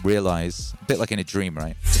realize, a bit like in a dream,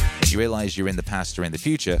 right? When you realize you're in the past or in the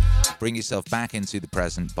future, bring yourself back into the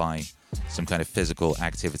present by some kind of physical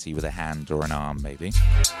activity with a hand or an arm, maybe.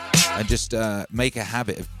 And just make a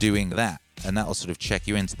habit of doing that, and that'll sort of check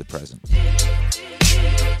you into the present.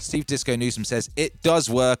 Steve Disco Newsom says, it does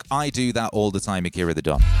work. I do that all the time, Akira the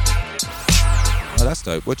Don. Oh, that's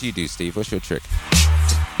dope. What do you do, Steve? What's your trick?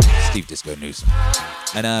 Steve Disco Newsom.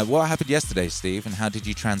 And what happened yesterday, Steve, and how did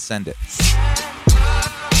you transcend it?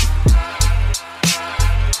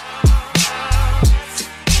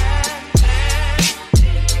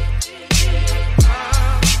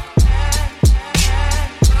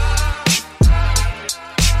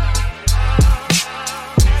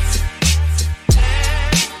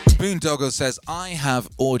 Boondoggle says, I have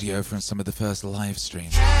audio from some of the first live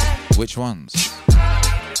streams. Which ones?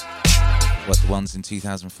 What, the ones in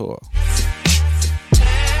 2004?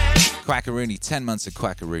 Quackaroony, 10 months of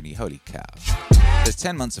Quackaroony. Holy cow. There's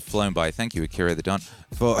 10 months have flown by. Thank you, Akira the Don,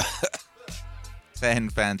 for 10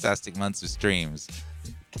 fantastic months of streams.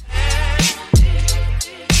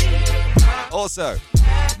 Also,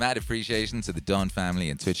 mad appreciation to the Don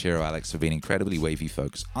family and Twitch hero Alex for being incredibly wavy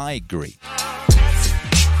folks. I agree.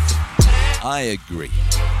 I agree.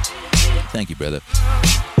 Thank you, brother.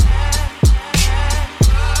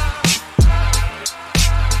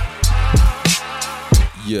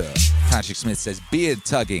 Yeah. Patrick Smith says, beard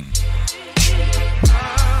tugging.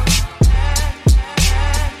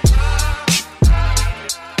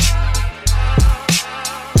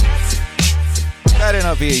 Better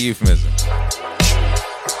not be a euphemism.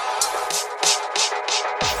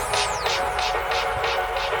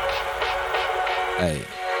 Hey.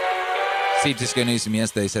 Steve Disco Newsom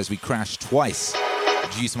yesterday says we crashed twice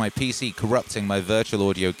due to my PC corrupting my virtual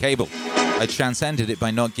audio cable. I transcended it by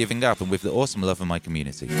not giving up and with the awesome love of my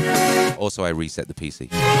community. Also, I reset the PC.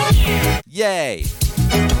 Yay!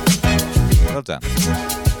 Well done.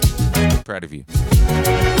 I'm proud of you.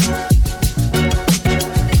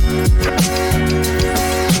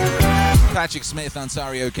 Patrick Smith,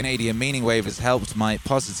 Ontario, Canadian. Meaningwave has helped my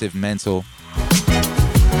positive mental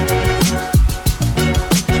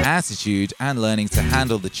attitude and learning to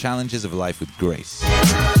handle the challenges of life with grace.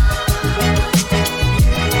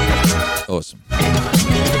 Awesome.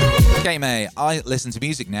 K-May, I listen to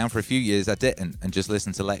music now. For a few years I didn't, and just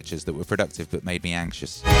listened to lectures that were productive but made me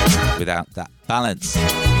anxious. Without that balance.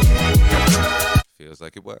 Feels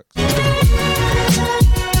like it works.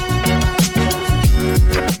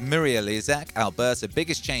 Muriel Izak, Alberta.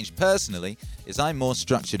 Biggest change personally is I'm more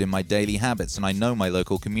structured in my daily habits and I know my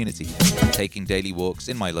local community. Taking daily walks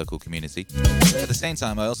in my local community. At the same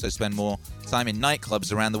time, I also spend more time in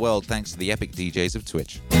nightclubs around the world thanks to the epic DJs of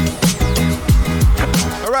Twitch.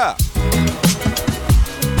 Hurrah!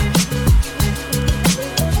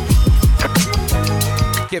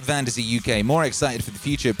 Kip Vandersea UK, more excited for the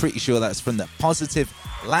future. Pretty sure that's from the positive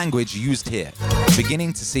language used here.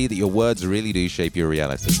 Beginning to see that your words really do shape your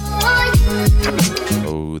reality.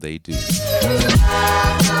 Oh, they do.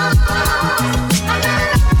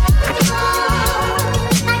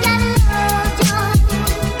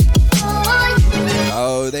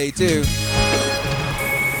 Oh, they do.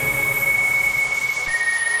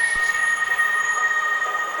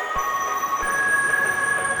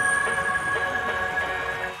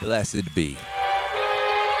 Blessed be.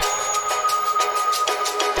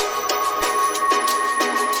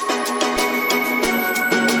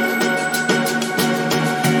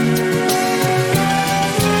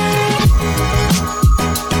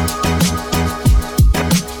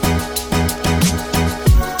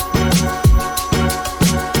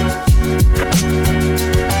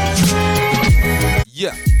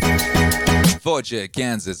 Yeah. Forger,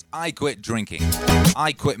 Kansas. I quit drinking.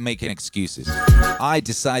 I quit making excuses. I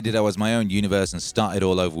decided I was my own universe and started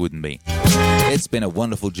all over with me. It's been a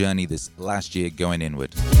wonderful journey this last year going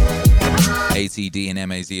inward. ATD and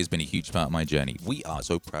MAZ has been a huge part of my journey. We are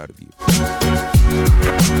so proud of you.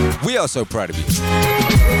 We are so proud of you.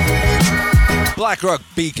 Blackrock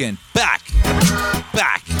Beacon, back.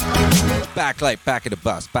 Back. Back like back of the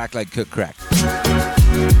bus. Back like cook crack.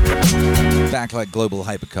 Back like global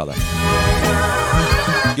hypercolor.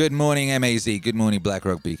 Good morning, MAZ. Good morning,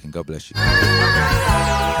 Blackrock Beacon. God bless you.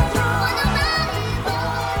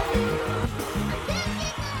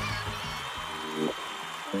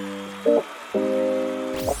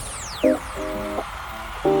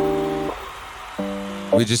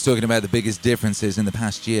 We're just talking about the biggest differences in the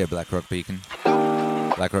past year, Blackrock Beacon.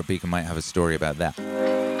 Blackrock Beacon might have a story about that.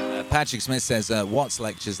 Patrick Smith says, Watts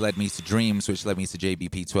lectures led me to dreams, which led me to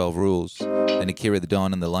JBP 12 rules. Then Akira the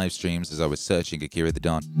Don and the live streams as I was searching Akira the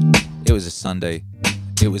Don. It was a Sunday.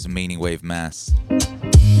 It was a Meaningwave mass.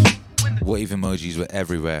 Wave emojis were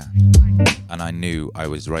everywhere. And I knew I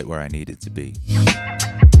was right where I needed to be.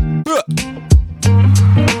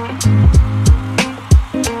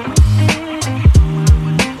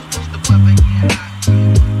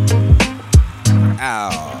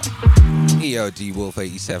 Ow. D Wolf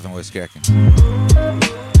 87 was cracking.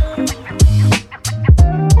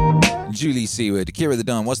 Julie Seward, Kira the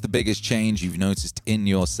Don, what's the biggest change you've noticed in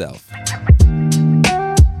yourself? I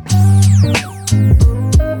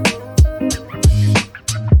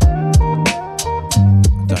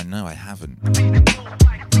don't know, I haven't.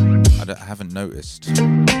 I haven't noticed.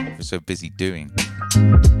 I'm so busy doing.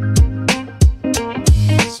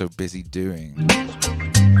 So busy doing.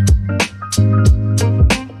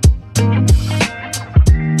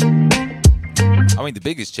 I mean, the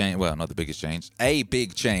biggest change, well, not the biggest change, a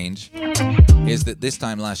big change is that this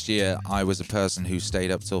time last year, I was a person who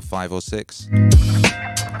stayed up till 5 or 6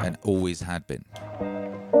 and always had been.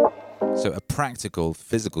 So a practical,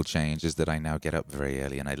 physical change is that I now get up very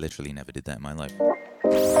early, and I literally never did that in my life.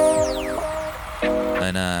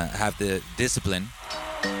 And have the discipline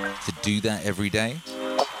to do that every day.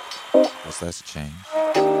 That's a change.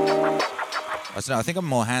 I don't know, I think I'm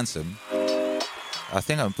more handsome. I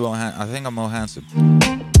think I'm more handsome.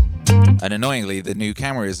 And annoyingly, the new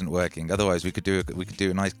camera isn't working. Otherwise, we could do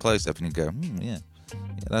a nice close up and you go, yeah,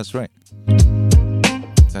 that's right.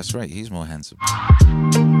 That's right. He's more handsome.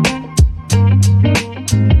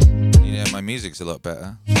 You know, my music's a lot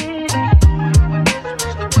better.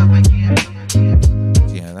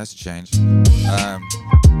 Yeah, that's a change.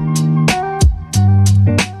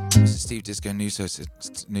 Steve Disco Newsom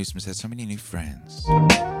said, so many new friends.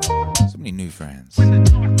 So many new friends.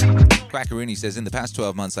 Quackaroony says, in the past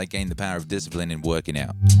 12 months, I gained the power of discipline in working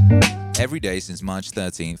out. Every day since March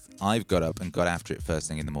 13th, I've got up and got after it first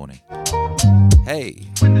thing in the morning. Hey.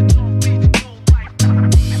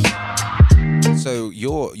 So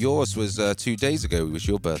yours was 2 days ago. It was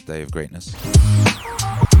your birthday of greatness.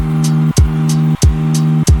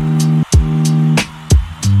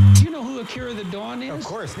 Akira the Dawn is? Of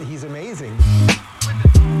course, he's amazing.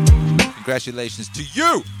 Congratulations to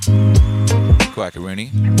you,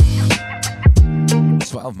 Quackaroony.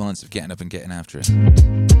 12 months of getting up and getting after it.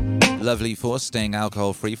 Lovely Force, staying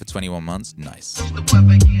alcohol-free for 21 months. Nice.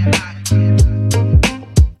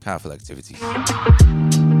 Powerful activity.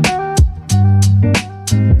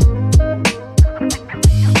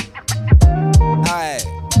 Hi.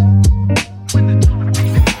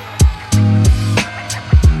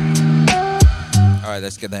 All right,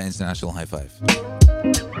 let's get that international high five.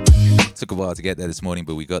 Took a while to get there this morning,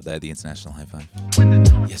 but we got there, the international high five.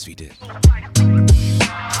 Yes, we did.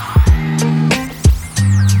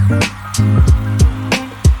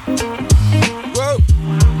 Whoa!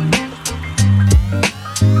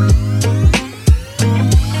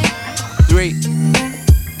 Three,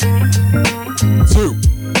 2,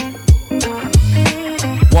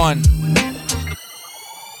 1.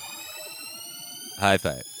 High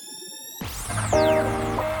five.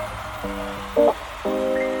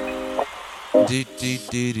 Do do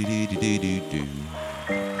do do do do do do.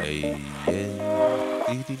 Hey yeah.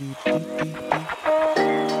 Do do do do do do.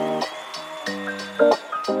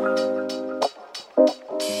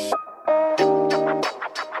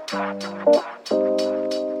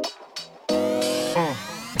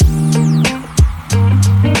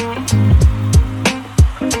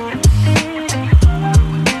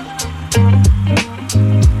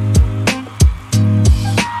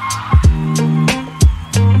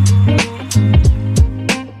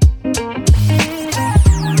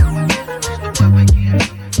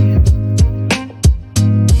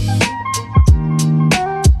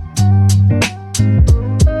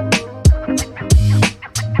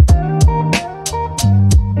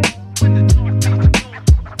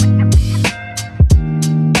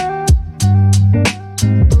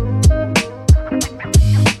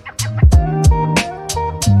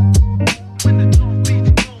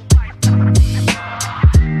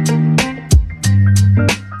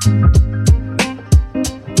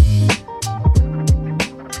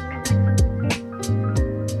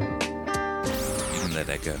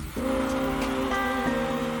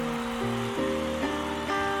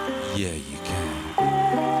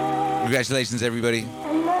 Congratulations, everybody.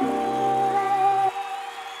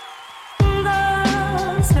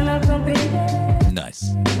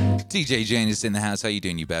 Nice. DJ Jane is in the house. How you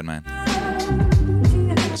doing, you bad man?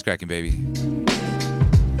 What's cracking, baby?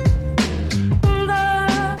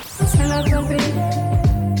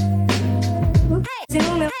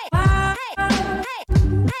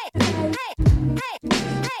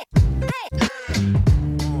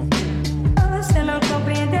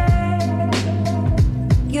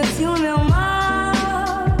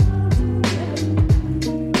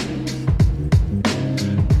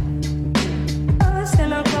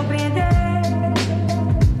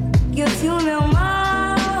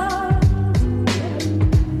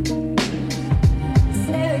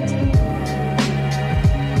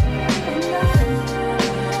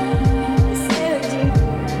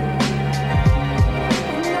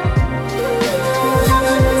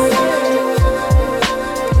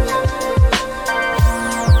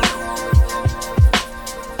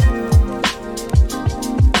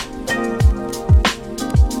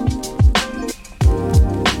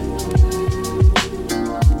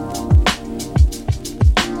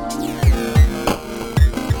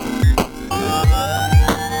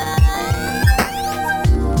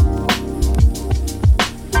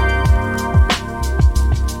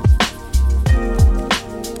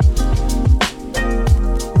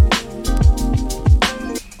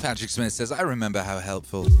 Patrick Smith says, I remember how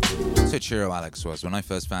helpful Tuchiro Alex was when I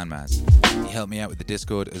first found Maz. He helped me out with the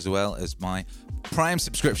Discord as well as my Prime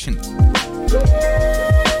subscription.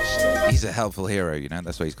 He's a helpful hero, you know?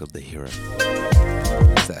 That's why he's called the hero.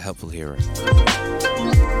 He's that helpful hero.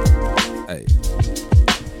 Hey.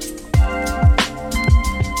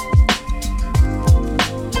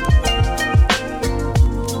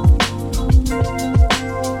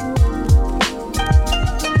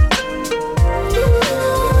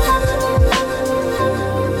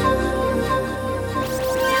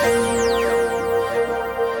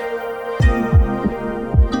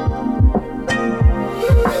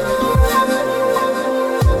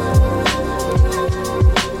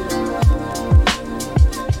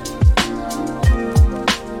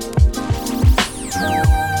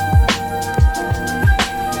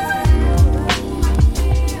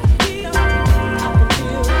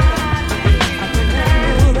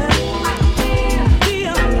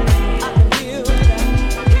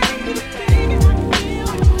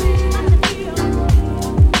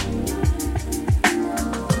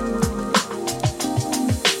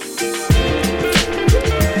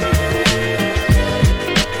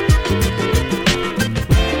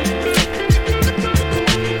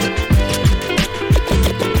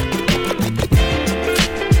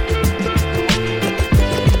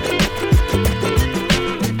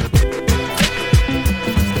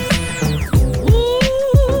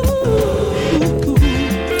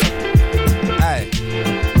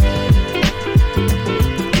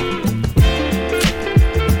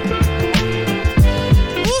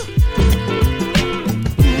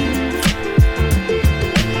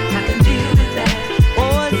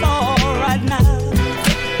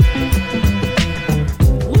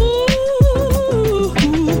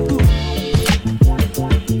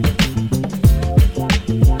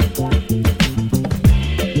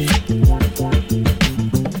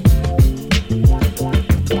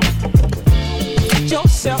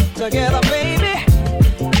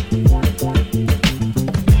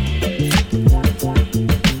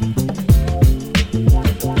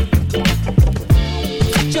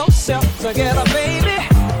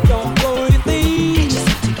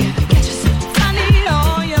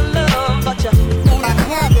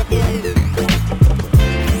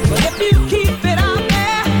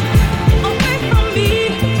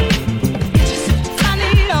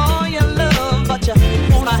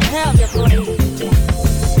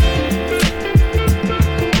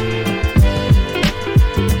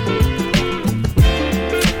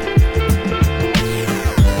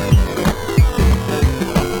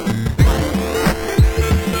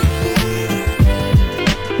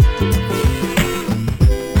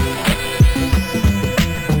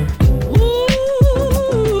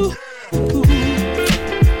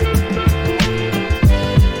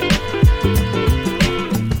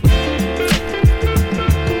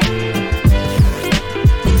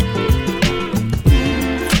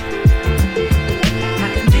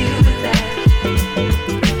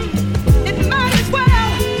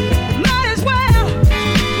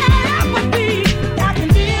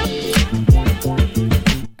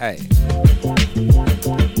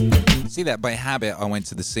 That by habit I went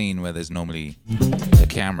to the scene where there's normally a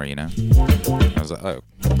camera, you know. I was like, oh,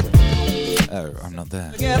 I'm not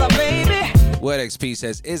there. Word XP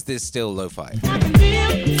says, is this still lo-fi?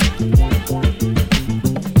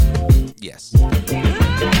 Yes.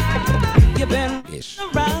 Ish.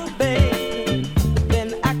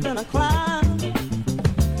 Been acting a clown,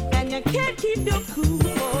 and you can't keep your cool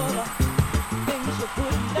for the things you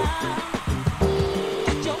put down.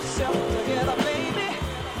 Get yourself together, baby.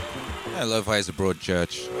 Lo-fi is a broad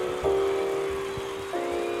church.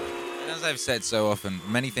 And as I've said so often,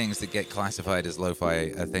 many things that get classified as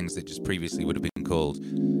lo-fi are things that just previously would have been called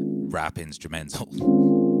rap instrumental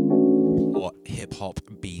or hip-hop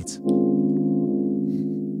beat.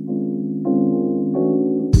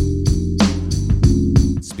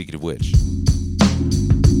 Speaking of which,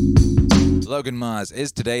 Logan Mars,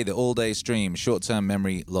 is today the all-day stream? Short-term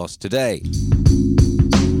memory loss today.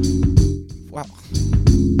 Wow.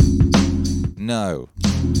 No.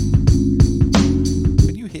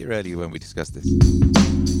 Were you here earlier when we discussed this?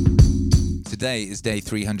 Today is day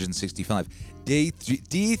 365. Day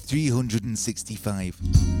 365.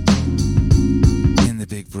 In the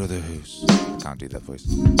Big Brother house. Can't do that voice.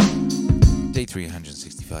 Day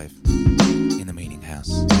 365. In the Meaning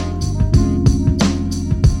House.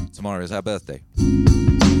 Tomorrow is our birthday.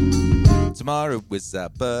 Tomorrow is our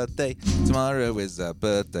birthday. Tomorrow is our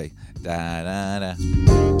birthday. Da da da.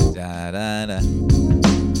 Da da da.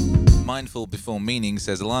 Mindful before meaning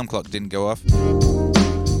says alarm clock didn't go off.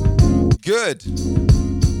 Good.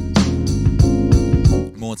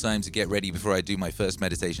 more time to get ready before I do my first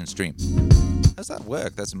meditation stream. How's that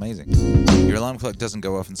work? That's amazing. Your alarm clock doesn't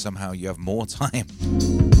go off and somehow you have more time.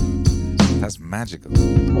 That's magical.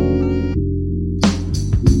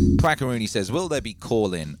 Quackaroony says, will there be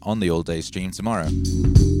call-in on the all-day stream tomorrow?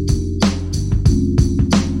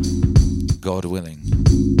 God willing.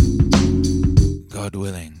 God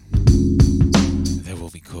willing. There will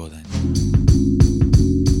be call-in.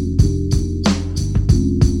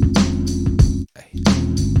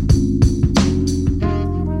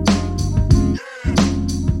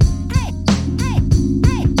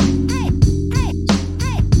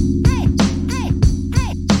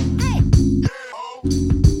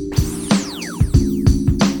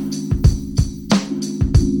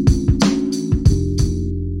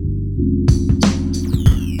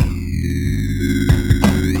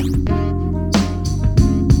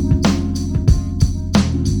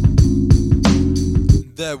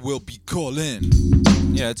 Will be call in.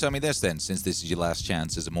 Yeah, tell me this then, since this is your last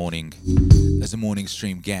chance as a morning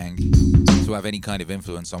stream gang to have any kind of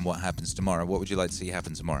influence on what happens tomorrow. What would you like to see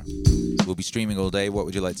happen tomorrow? We'll be streaming all day. What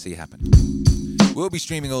would you like to see happen? We'll be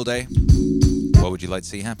streaming all day. What would you like to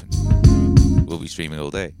see happen? We'll be streaming all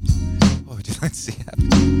day. What would you like to see happen?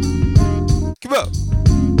 Come on.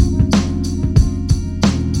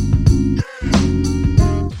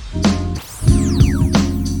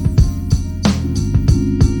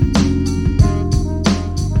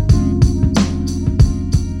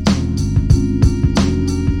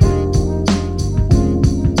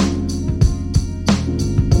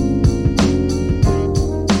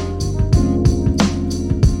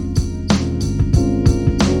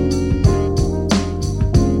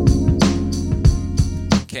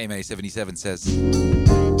 May77 says,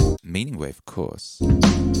 Meaningwave, of course.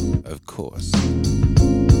 Of course.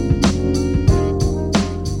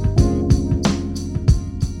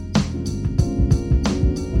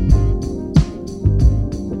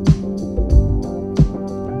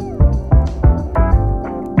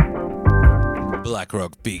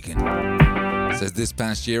 Blackrock Beacon says, this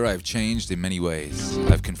past year I've changed in many ways.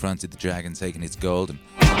 I've confronted the dragon, taken its gold, and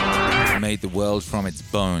made the world from its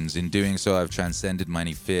bones. In doing so, I've transcended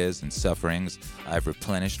many fears and sufferings. I've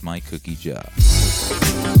replenished my cookie jar.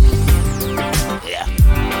 Yeah.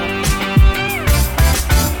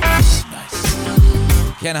 Nice.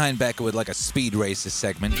 Ken Heinbecker would like a Speed Racer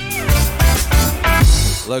segment.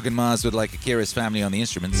 Logan Mars would like Akira's family on the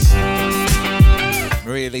instruments.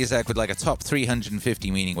 Maria Lizak would like a top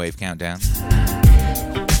 350 Meaningwave countdown.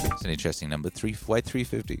 It's an interesting number. Why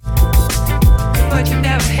 350?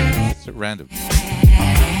 It's at random.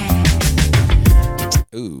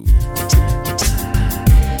 Ooh.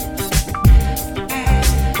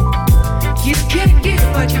 You can't get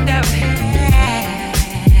what you never had.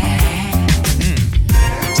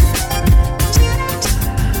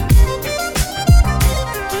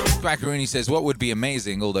 Quackaroony says, what would be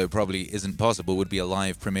amazing, although probably isn't possible, would be a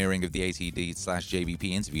live premiering of the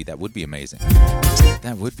ATD/JBP interview. That would be amazing.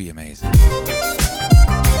 That would be amazing.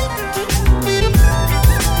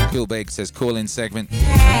 Cool Bake says, call-in segment.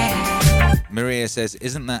 Maria says,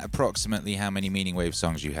 isn't that approximately how many Meaningwave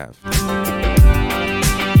songs you have?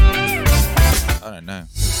 I don't know.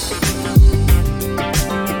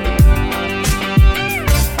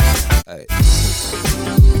 Hey.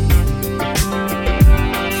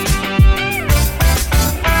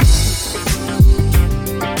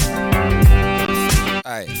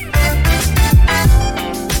 Hey.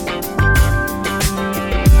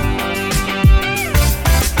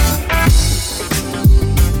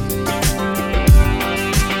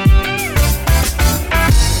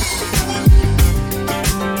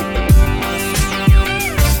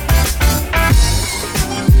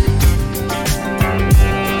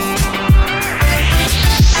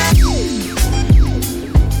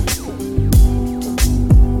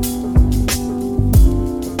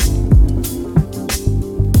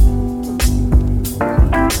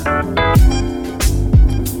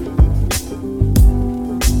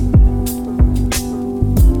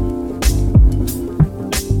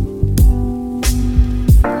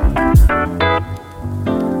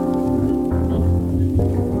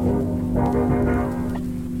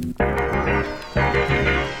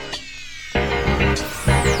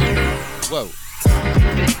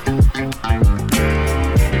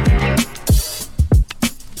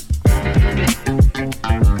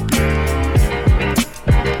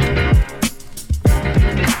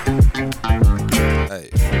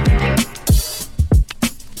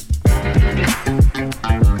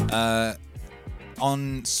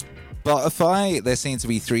 On Spotify, there seem to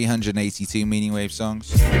be 382 Meaningwave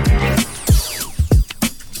songs.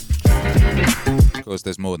 Of course,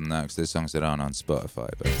 there's more than that because there's songs that aren't on Spotify.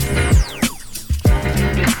 But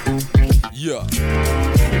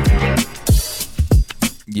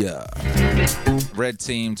yeah. Red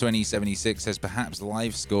Team 2076 says perhaps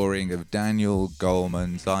live scoring of Daniel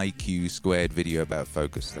Goleman's IQ squared video about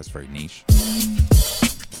focus. That's very niche.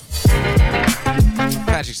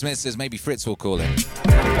 Patrick Smith says maybe Fritz will call in.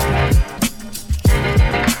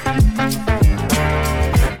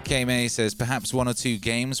 K-May says perhaps 1 or 2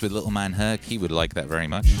 games with Little Man Herc. He would like that very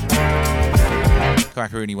much.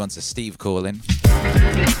 Quackaroony wants a Steve call in.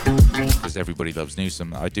 Because everybody loves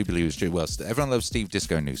Newsom. I do believe it's true. Well, everyone loves Steve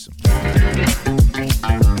Disco Newsom.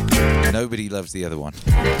 Nobody loves the other one.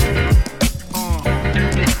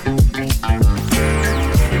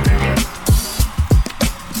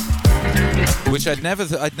 Which I'd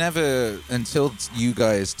never, until you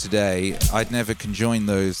guys today, I'd never conjoined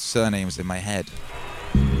those surnames in my head.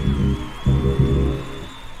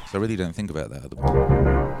 So I really don't think about that other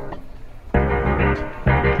one.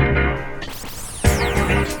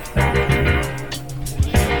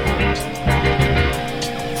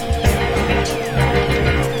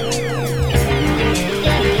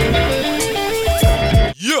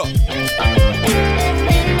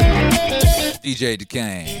 DJ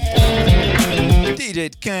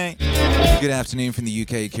Decane. Good afternoon from the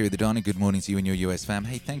UK, Kira the Don, and good morning to you and your US fam.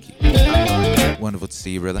 Hey, thank you. Wonderful to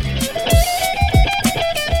see you, brother.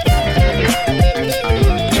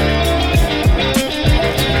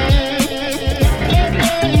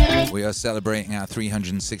 We are celebrating our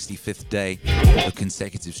 365th day of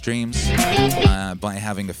consecutive streams by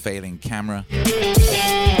having a failing camera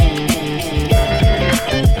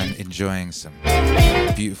and enjoying some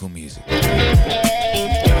beautiful music.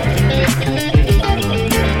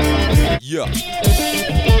 Yeah.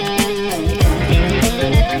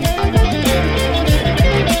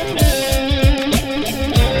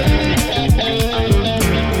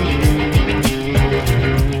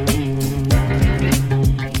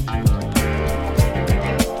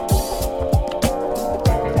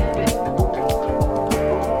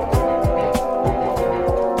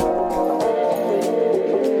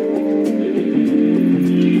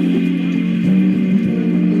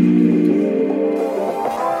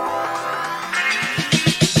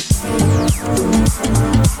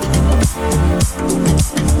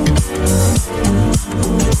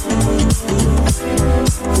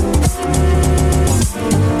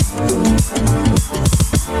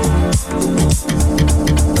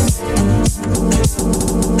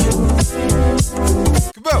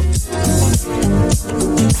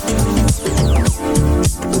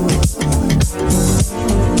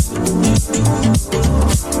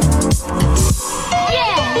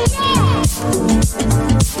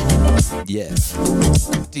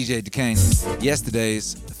 DJ Decane,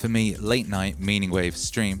 yesterday's, for me, late night Meaningwave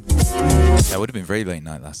stream. That would have been very late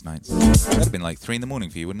night last night. That would have been like 3 in the morning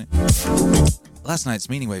for you, wouldn't it? Last night's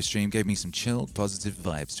Meaningwave stream gave me some chilled, positive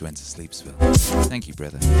vibes to enter Sleepsville. Thank you,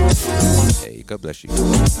 brother. Hey, God bless you.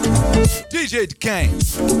 DJ Decane,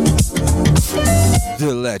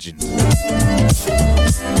 the legend.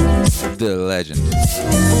 The legend.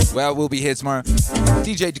 Well, we'll be here tomorrow.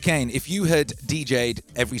 DJ Decane, if you had DJ'd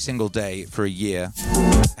every single day for a year,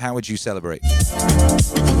 how would you celebrate?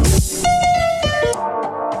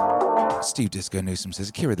 Steve Disco Newsom says,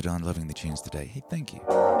 Akira the Don, loving the tunes today. Hey, thank you.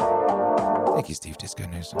 Thank you, Steve Disco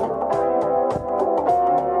Newsom.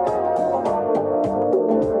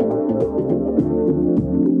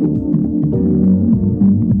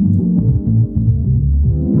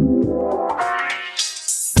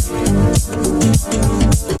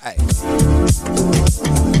 Hey.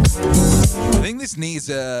 I think this needs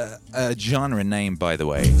a genre name, by the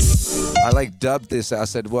way. I dubbed this. I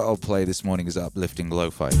said what I'll play this morning is uplifting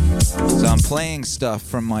lo-fi. So I'm playing stuff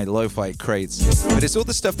from my lo-fi crates, but it's all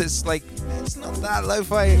the stuff that's it's not that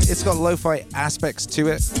lo-fi. It's got lo-fi aspects to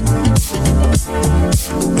it,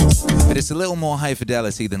 but it's a little more high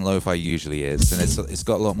fidelity than lo-fi usually is, and it's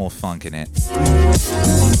got a lot more funk in it.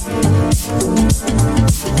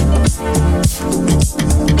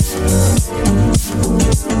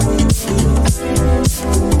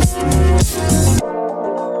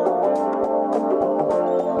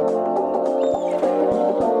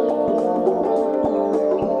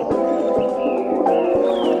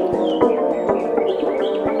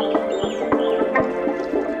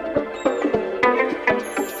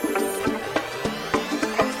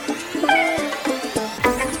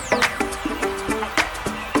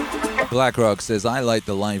 BlackRock says, I like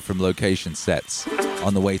the live from location sets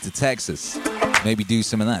on the way to Texas. Maybe do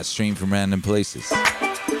some of that, stream from random places.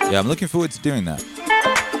 Yeah, I'm looking forward to doing that.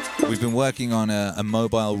 We've been working on a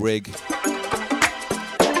mobile rig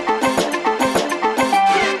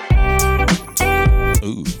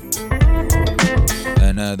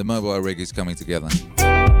mobile rig is coming together.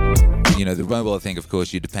 You know, the mobile thing, of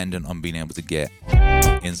course, you're dependent on being able to get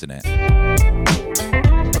internet.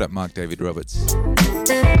 What up, Mark David Roberts?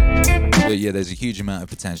 But yeah, there's a huge amount of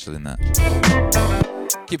potential in that.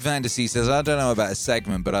 Kip Vandersea says, I don't know about a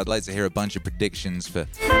segment, but I'd like to hear a bunch of predictions for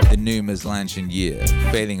the new Meslanchan year.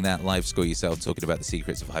 Failing that, live score yourself talking about the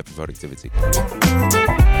secrets of hyperproductivity.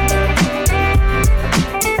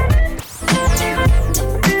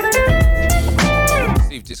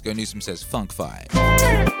 Steve Disco Newsom says, Funk 5.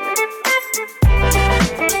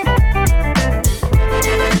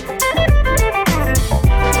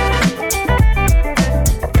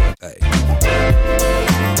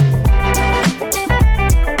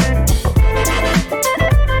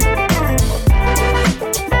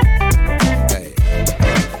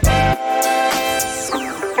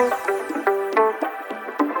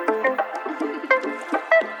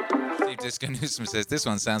 Disco Newsom says this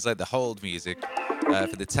one sounds like the hold music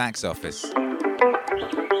for the tax office.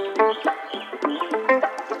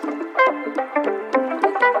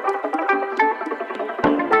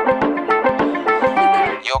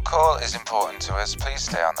 Your call is important to us. Please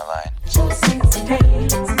stay on the line.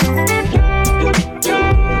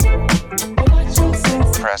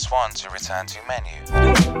 Press 1 to return to menu.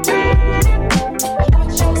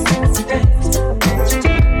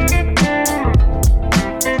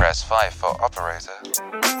 Press 5 for operator,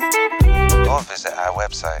 or visit our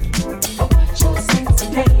website.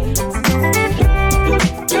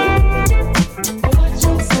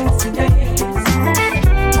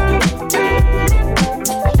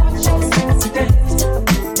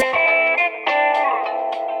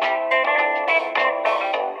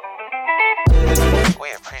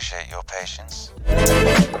 We appreciate your patience.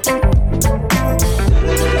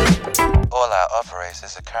 All our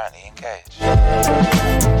operators are currently engaged.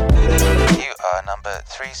 You are number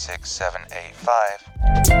 36785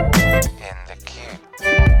 in the queue.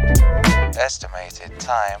 Estimated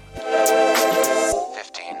time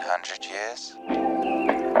 1500 years.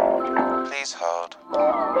 Please hold.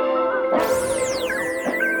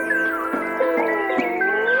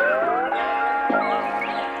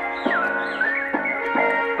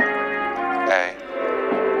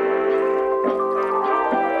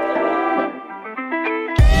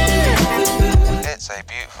 It's a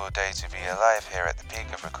beautiful day to be alive here at the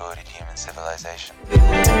peak of recorded human civilization.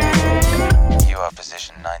 You are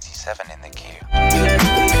position 97 in the queue.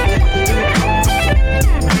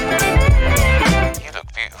 You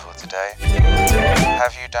look beautiful today.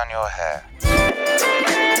 Have you done your hair?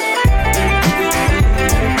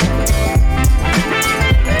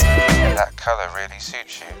 That color really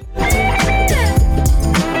suits you.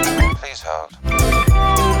 Please hold.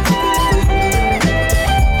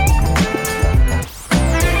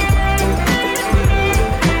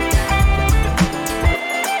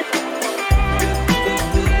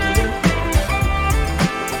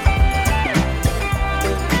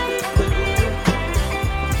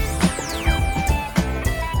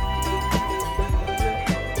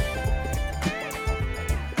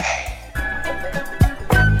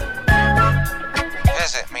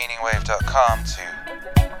 Meaningwave.com to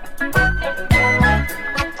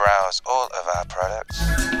browse all of our products.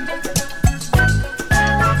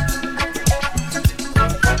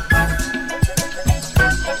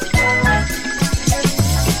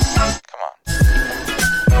 Come on.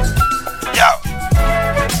 Yo!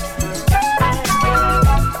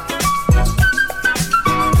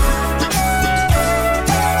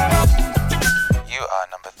 You are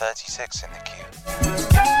number 36 in the queue.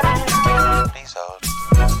 Please hold.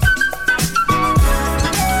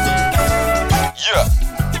 Yeah.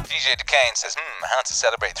 DJ Duquesne says, how to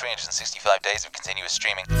celebrate 365 days of continuous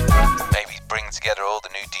streaming. Maybe bring together all the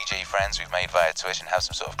new DJ friends we've made via Twitch and have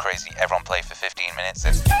some sort of crazy everyone play for 15 minutes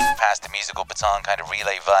and pass the musical baton kind of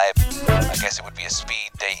relay vibe. I guess it would be a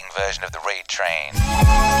speed dating version of the Raid Train.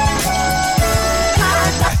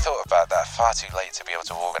 I thought about that far too late to be able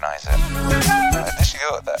to organise it. I literally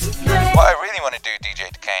thought of that. What I really want to do,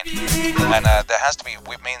 DJ Duquesne, and there has to be,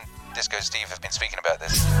 me and Disco Steve have been speaking about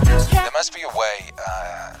this. There must be a way,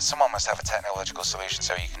 someone must have a technological solution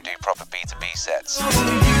so you can do proper B2B sets.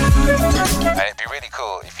 And it'd be really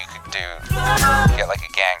cool if you could get like a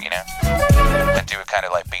gang, you know, and do a kind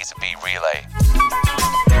of like B2B relay.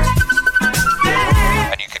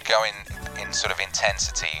 And you could go in sort of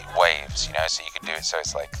intensity waves, you know, so you could do it so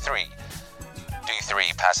it's like 3, do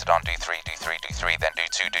 3, pass it on, do 3, do 3, do 3, then do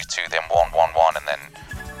 2, then 1, 1, 1, and then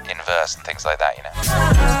inverse and things like that, you know.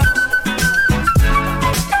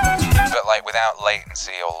 But like without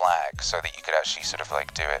latency or lag, so that you could actually sort of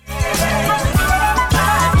like do it.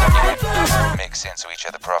 Mix into each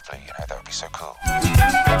other properly, you know, that would be so cool.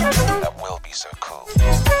 That will be so cool.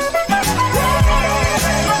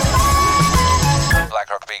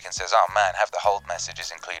 BlackRock Beacon says, oh man, have the hold messages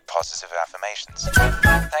include positive affirmations.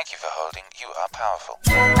 Thank you for holding, you are powerful.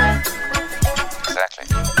 Exactly.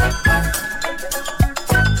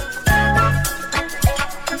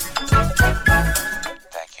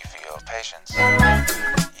 Thank you for your patience.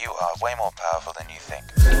 You are way more powerful than you think.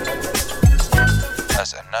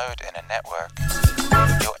 As a node in a network,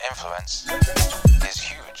 your influence is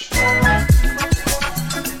huge.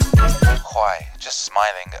 Why? Just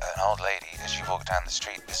smiling at an old lady as she walked down the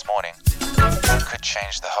street this morning could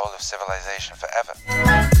change the whole of civilization forever.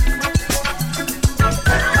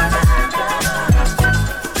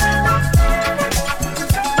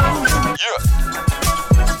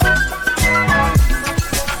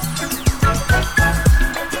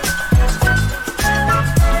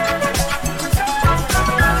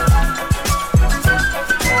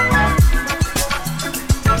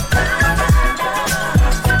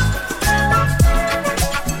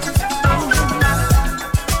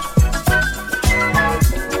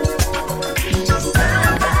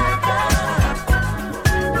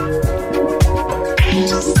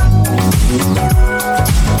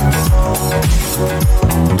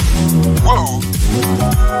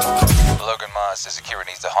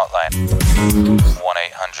 Security needs a hotline.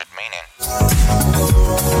 1-800-MEANING.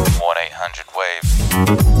 1-800-WAVE.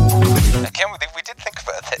 Again, we did think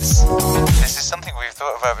about this. This is something we've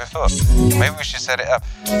thought about before. Maybe we should set it up.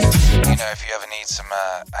 You know, if you ever need some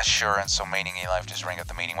assurance or meaning in your life, just ring up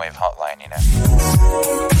the Meaningwave hotline, you know.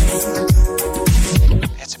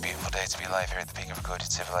 It's a beautiful day to be alive here at the peak of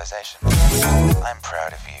recorded civilization. I'm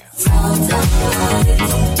proud of you.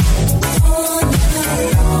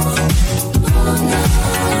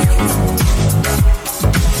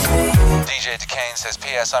 DJ Decane says,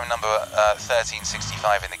 P.S. I'm number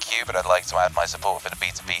 1365 in the queue, but I'd like to add my support for the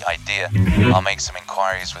B2B idea. I'll make some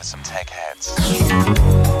inquiries with some tech heads.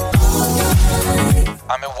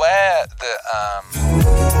 I'm aware that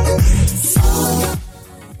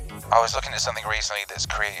I was looking at something recently that's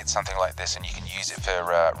created something like this, and you can use it for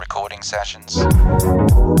recording sessions.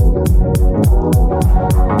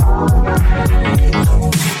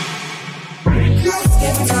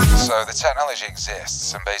 So the technology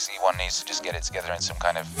exists, and basically one needs to just get it together in some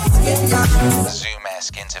kind of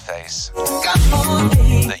Zoom-esque interface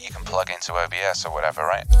that you can plug into OBS or whatever,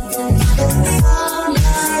 right?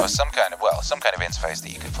 Or some kind of interface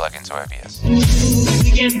that you could plug into OBS.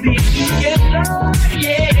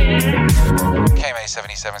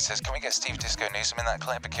 KMA77 says, can we get Steve Disco Newsom in that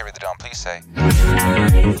clip? Akira the Don, please say,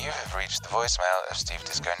 you have reached the voicemail of Steve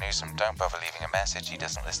Disco Newsom. Don't bother leaving a message. He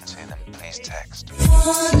doesn't listen to them. Please text.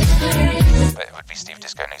 But it would be Steve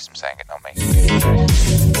Disco Newsom saying it, not me.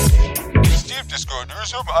 Steve Disco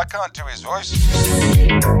Newsom? I can't do his voice.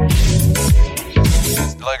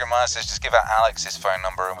 Logan Myers says, just give out Alex's phone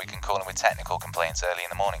number and we can call him with technical complaints early in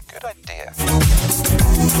the morning. Good idea.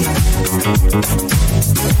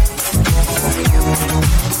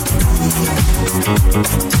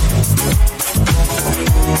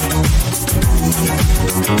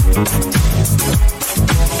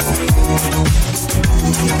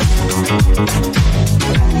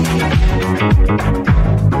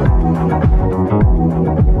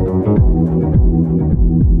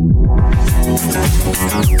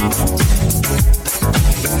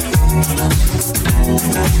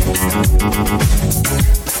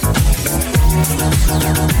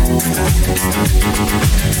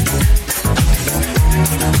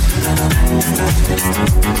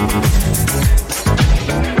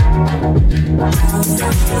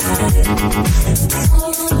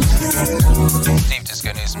 Steve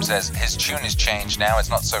Disco Newsom says his tune has changed now, it's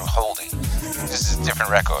not so holdy. This is a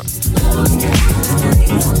different record.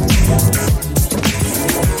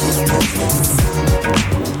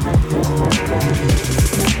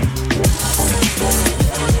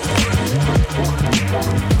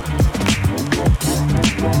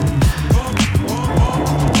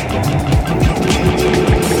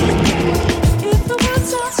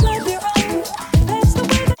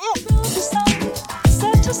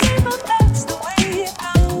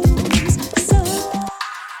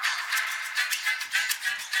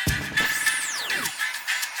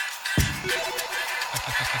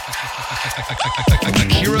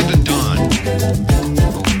 Akira the Don.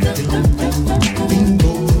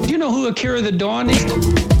 Do you know who Akira the Don is?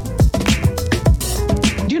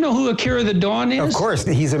 Do you know who Akira the Don is? Of course,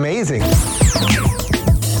 he's amazing.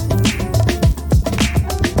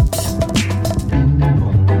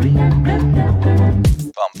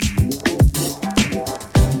 Bump.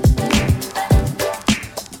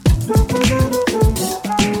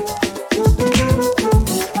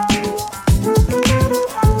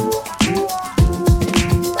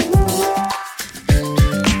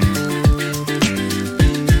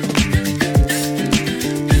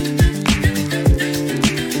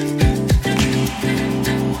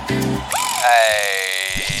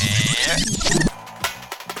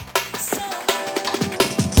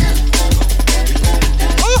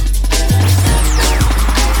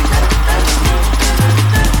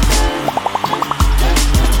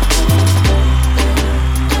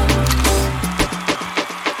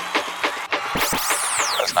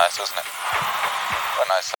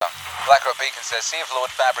 Blackrock Beacon says, see if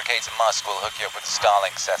Lord Fabricator Musk will hook you up with a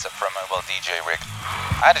Starlink setup for a mobile DJ rig.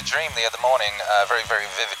 I had a dream the other morning, a very, very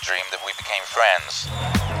vivid dream, that we became friends.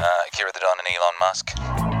 Akira the Don and Elon Musk.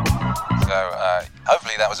 So,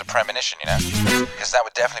 hopefully that was a premonition, you know? Because that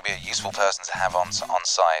would definitely be a useful person to have on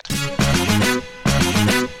site.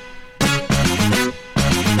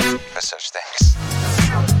 For such things.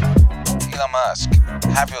 Elon Musk,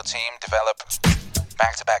 have your team develop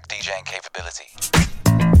back-to-back DJing capability.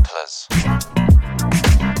 Plus,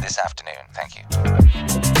 this afternoon, thank you.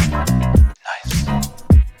 Nice.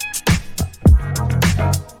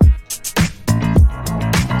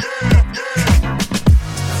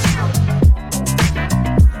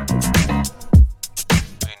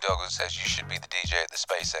 Boondoggle says you should be the DJ at the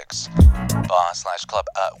SpaceX bar/club.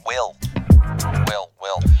 Will.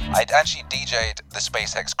 I actually DJ'd the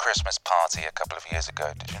SpaceX Christmas party a couple of years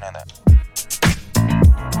ago. Did you know that?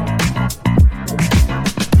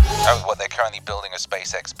 Oh, what, they're currently building a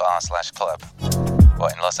SpaceX bar/club?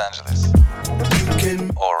 What, in Los Angeles?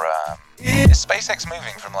 Or, is SpaceX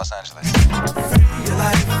moving from Los Angeles?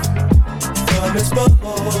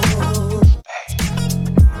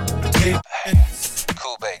 Hey.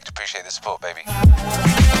 Cool Baked, appreciate the support, baby.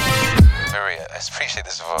 Maria, I appreciate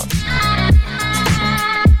the support.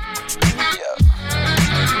 Yo.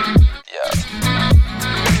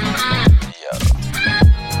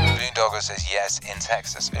 Boondoggle says yes in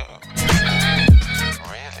Texas. Ooh.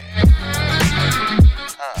 Really?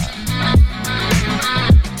 Huh.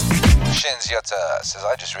 Shins Yota says,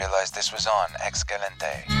 I just realized this was on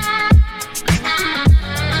Excelente.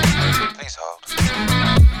 Please hold.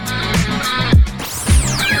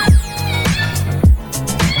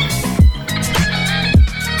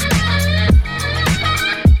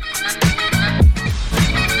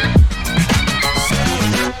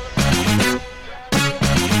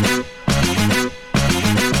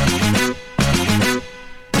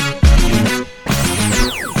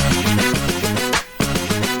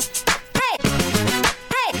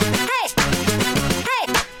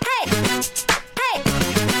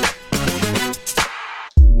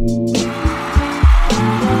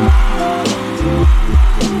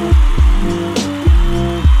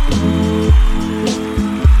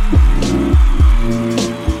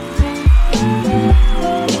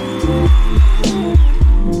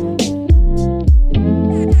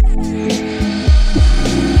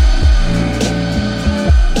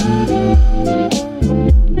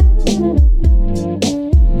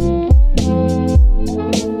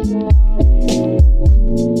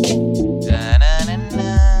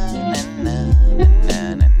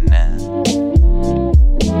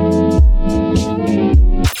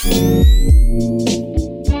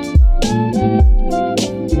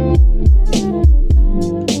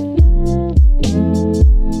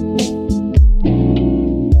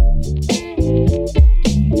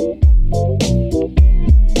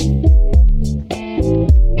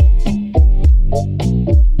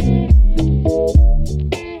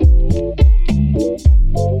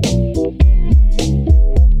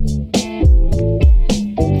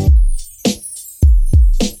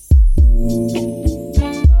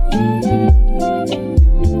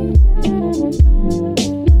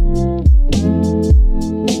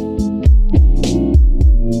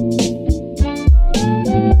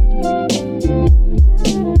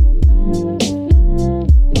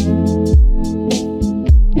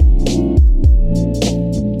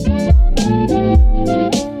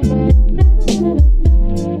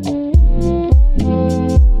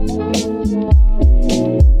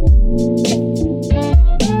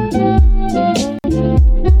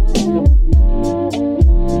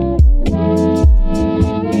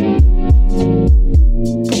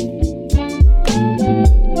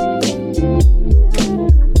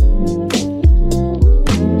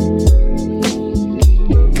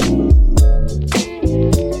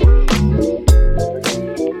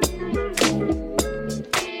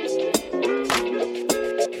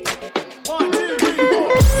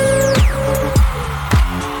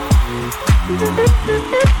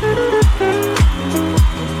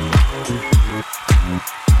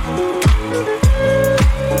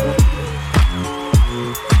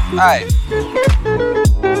 Hi.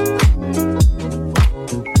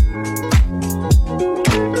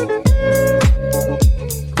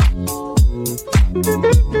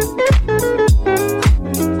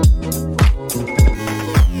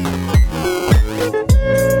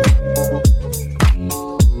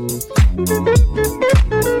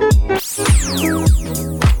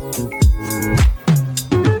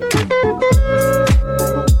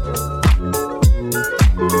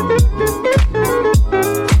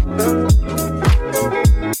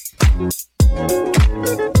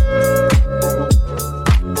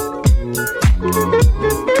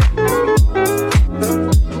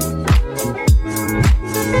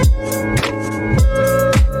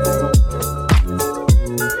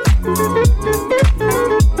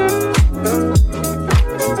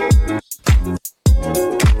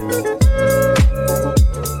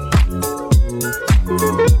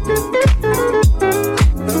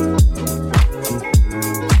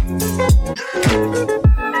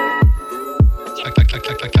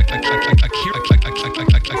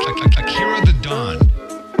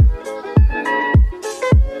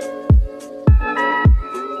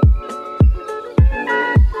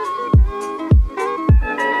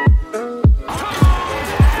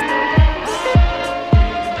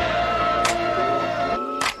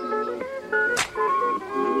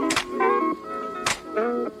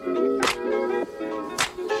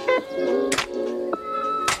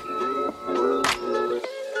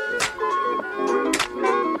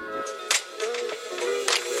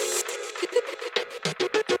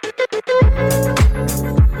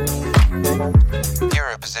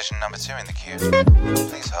 Station number 2 in the queue.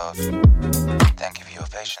 Please hold. Thank you for your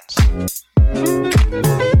patience.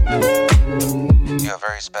 You are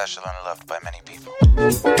very special and loved by many people.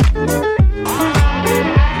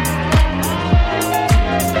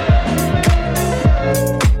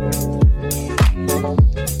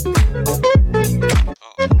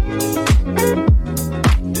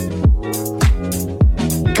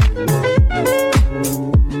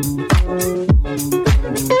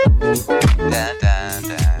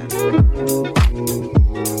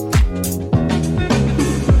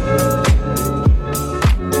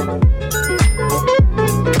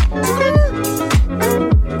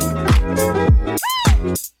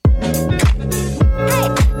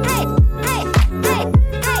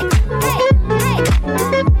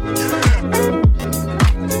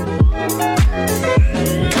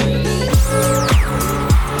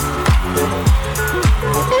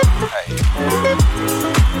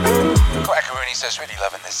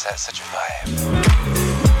 Such a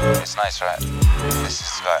vibe. It's nice, right? This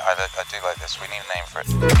is I do like this. We need a name for it.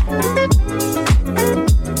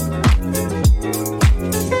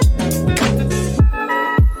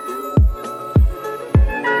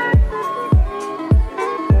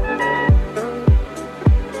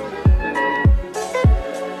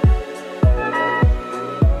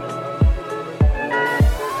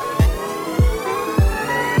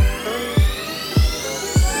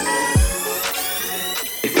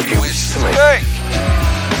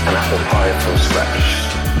 An apple pie from scratch.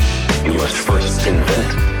 You must first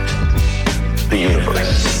invent the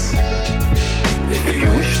universe. If you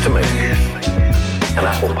wish to make an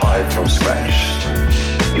apple pie from scratch,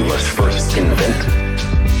 you must first invent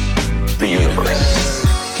the universe.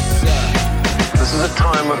 This is a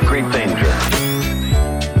time of great danger.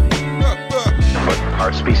 But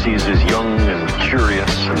our species is young and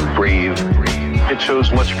curious and brave. It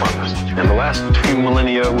shows much promise. In the last few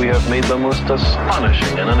millennia, we have made the most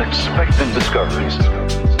astonishing and unexpected discoveries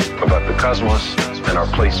about the cosmos and our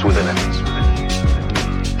place within it.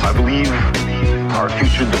 I believe our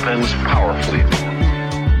future depends powerfully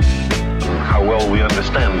on how well we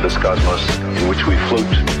understand this cosmos in which we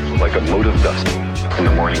float like a mote of dust in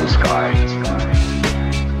the morning sky.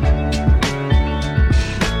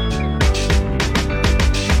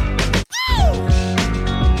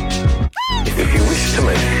 To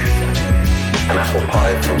make an apple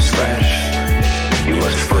pie from scratch, you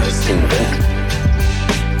must first invent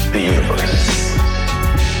the universe.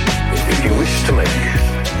 If you wish to make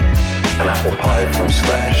an apple pie from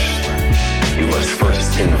scratch, you must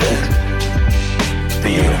first invent the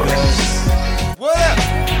universe. What?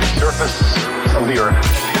 The surface of the Earth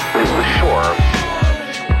is the shore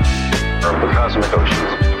of the cosmic ocean.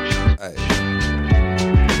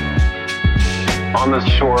 On this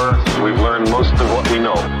shore, we've learned most of what we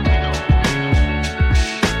know.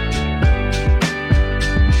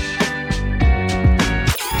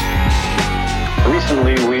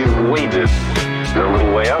 Recently, we've waded a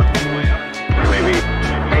little way out, maybe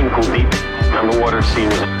ankle deep, and the water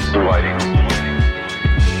seems inviting.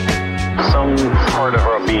 Some part of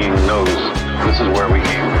our being knows this is where we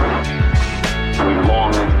came from. We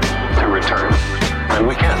long to return, and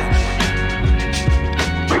we can.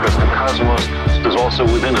 Because the cosmos is also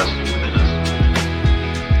within us.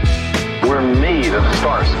 We're made of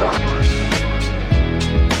star stuff.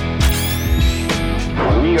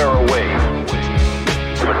 We are a way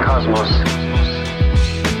for the cosmos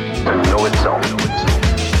to know itself.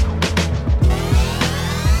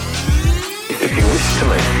 If you wish to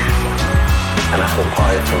make an apple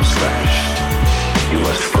pie from scratch, you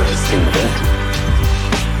must first invent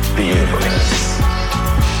the universe.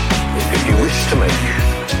 If you wish to make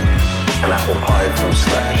an apple pie from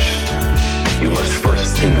scratch, you must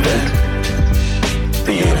first invent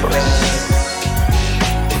the universe.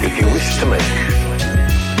 If you wish to make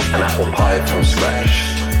an apple pie from scratch,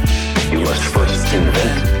 you must first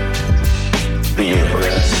invent the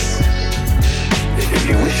universe. If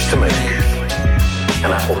you wish to make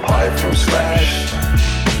an apple pie from scratch,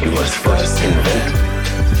 you must first invent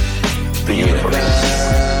the universe.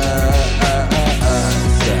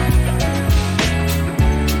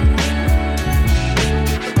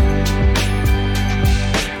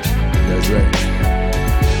 That's right.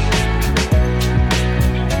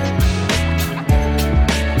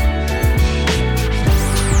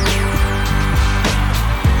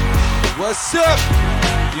 What's up?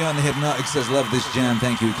 Beyond the Hypnotic says, love this jam.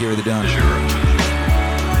 Thank you, Akira the Don.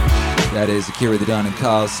 That is Akira the Don and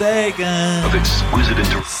Carl Sagan. Of exquisite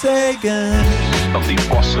Sagan. of the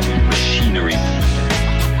awesome machinery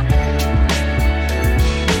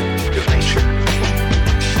of nature.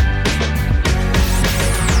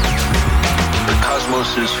 The cosmos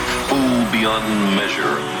analysis full beyond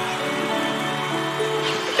measure,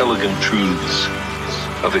 elegant truths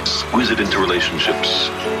of exquisite interrelationships,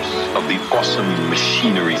 of the awesome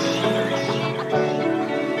machinery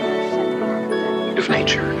of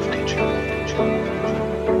nature.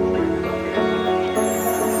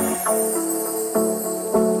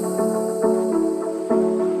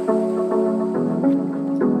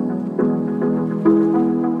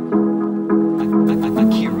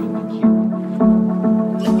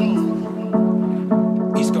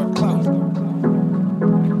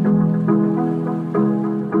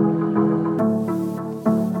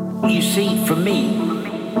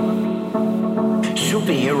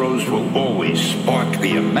 Superheroes will always spark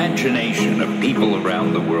the imagination of people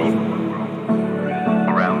around the world.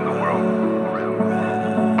 Around the world.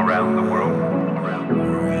 Around the world.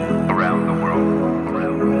 Around the world.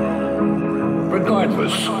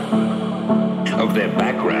 Regardless of their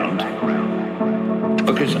background.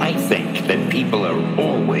 Because I think that people are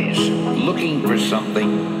always looking for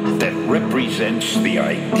something that represents the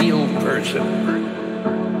ideal person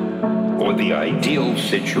or the ideal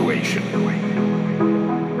situation.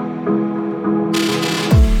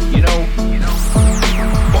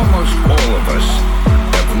 Almost all of us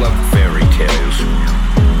have loved fairy tales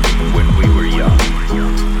when we were young.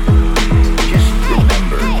 Just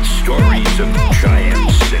remember stories of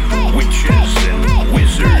giants and witches and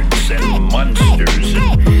wizards and monsters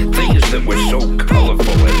and things that were so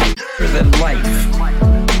colorful and bigger than life.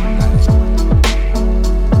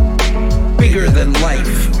 Bigger than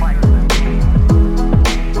life.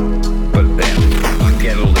 But then you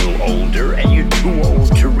get a little older and you're too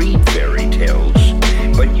old to read fairy tales.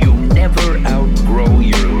 But you never outgrow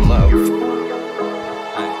your love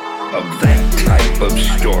of that type of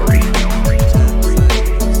story.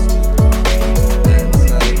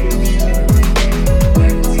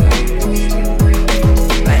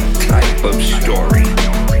 That type of story.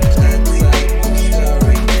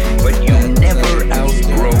 But you never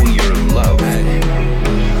outgrow your love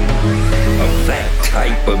of that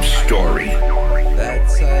type of story. That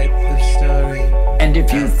type of story. And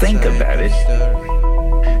if you think about it,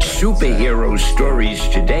 superhero stories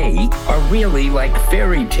today are really like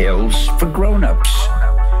fairy tales for grown-ups.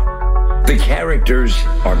 The characters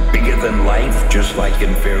are bigger than life, just like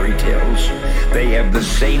in fairy tales. They have the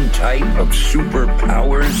same type of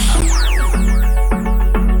superpowers.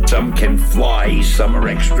 Some can fly, some are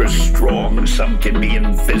extra strong, some can be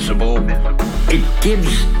invisible. It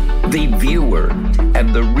gives the viewer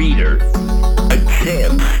and the reader a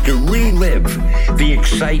chance to relive the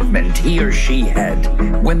excitement he or she had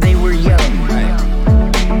when they were young.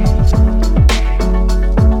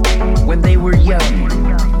 When they were young.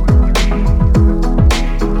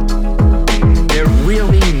 They're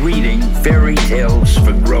really reading fairy tales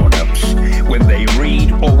for grown-ups when they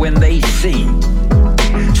read or when they see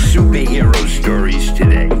superhero stories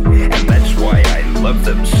today. And that's why I love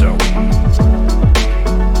them so.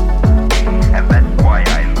 And that's why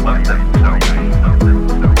I love them so.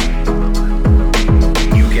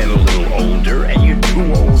 You get a little older and you're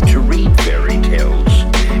too old to read fairy tales,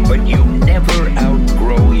 but you never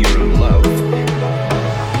outgrow your love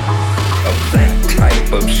of that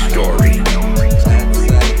type of story.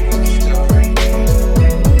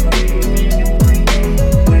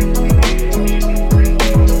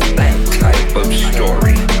 That type of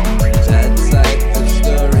story.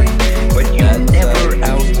 But you never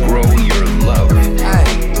outgrow your love of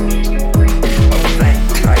that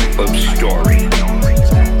type of story.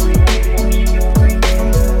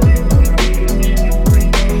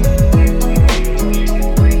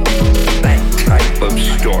 That type of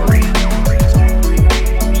story.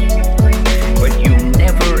 But you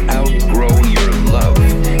never outgrow your love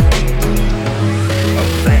of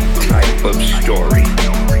that type of story.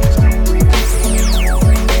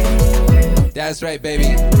 That's right,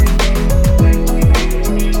 baby.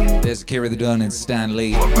 There's Akira the Don and Stan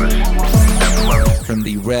Lee from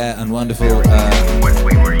the rare and wonderful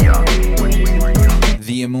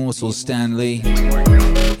The Immortal Stan Lee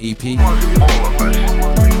EP. All of us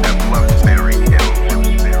have loved fairy tales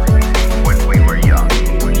when we were young.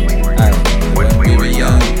 When we were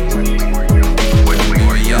young. When we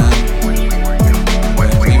were young. When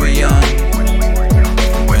we were young.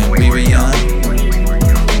 When we were young.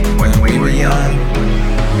 When we were young.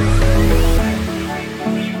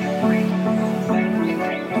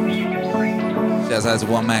 Shouts out to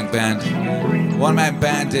One Man Band. One Man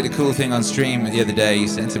Band did a cool thing on stream the other day. He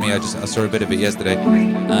sent to me, I saw a bit of it yesterday.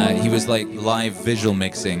 He was like live visual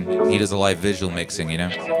mixing. He does a live visual mixing, you know?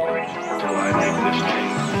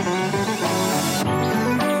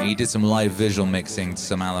 He did some live visual mixing to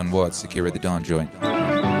some Alan Watts, Akira the Don joint.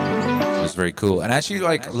 was very cool, and actually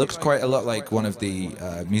like looks quite a lot like one of the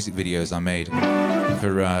music videos I made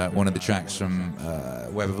for one of the tracks from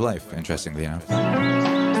Web of Life. Interestingly enough,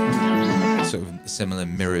 sort of similar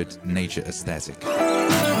mirrored nature aesthetic.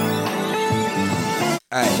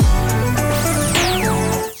 Hey,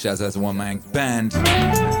 shouts out to One Man Band.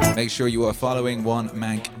 Make sure you are following One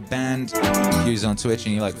Man Band. Use on Twitch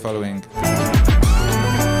and you like following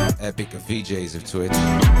epic VJs of Twitch.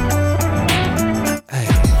 Hey.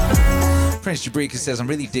 Prince Jabrika says, I'm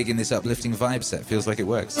really digging this uplifting vibe set. Feels like it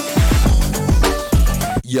works.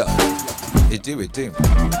 Yeah, it do.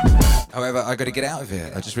 However, I got to get out of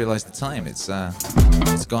here. I just realized the time. It's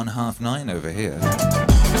gone 9:30 over here.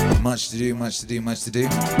 Much to do.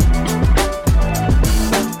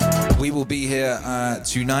 We will be here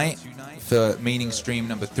tonight for Meaning Stream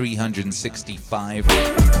number 365.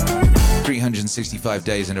 365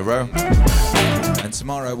 days in a row. And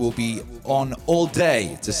tomorrow we'll be on all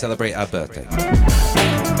day to celebrate our birthday.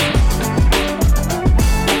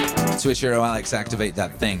 Twitch Hero Alex, activate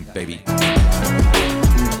that thing, baby.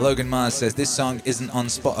 Logan Mars says, this song isn't on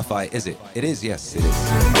Spotify, is it? It is, yes, it is.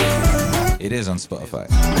 It is on Spotify.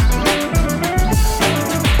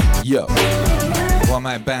 Yo. One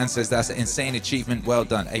Man Band says, that's an insane achievement, well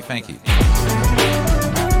done. Hey, thank you.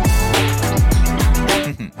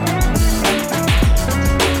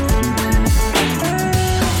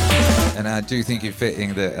 And I do think it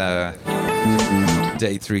fitting that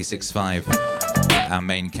day 365, our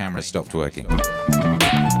main camera stopped working.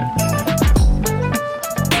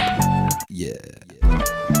 Yeah.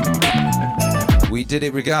 We did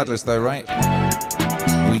it regardless though, right?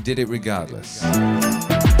 We did it regardless. And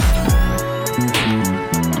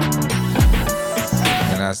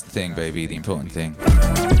that's the thing, baby, the important thing.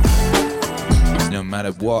 No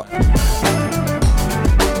matter what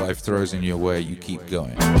life throws in your way, you keep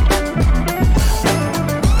going.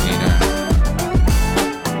 You know,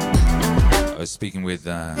 I was speaking with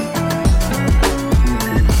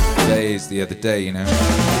Days the other day, you know,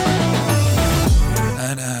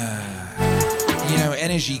 and you know,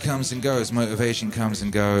 energy comes and goes, motivation comes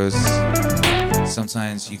and goes.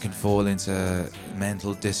 Sometimes you can fall into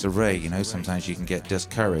mental disarray, you know, sometimes you can get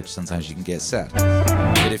discouraged, sometimes you can get sad.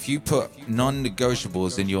 But if you put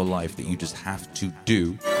non-negotiables in your life that you just have to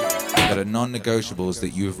do, that are non-negotiables that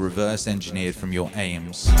you've reverse engineered from your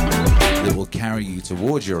aims, that will carry you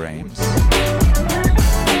towards your aims,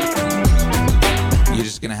 you're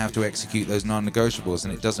just going to have to execute those non-negotiables,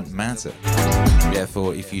 and it doesn't matter.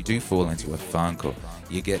 Therefore, if you do fall into a funk, or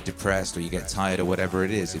you get depressed, or you get tired, or whatever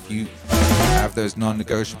it is, if you have those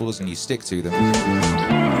non-negotiables and you stick to them,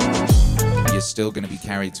 you're still going to be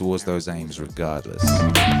carried towards those aims regardless.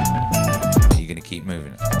 You're going to keep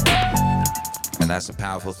moving. And that's a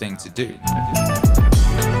powerful thing to do. You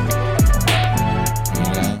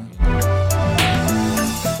know?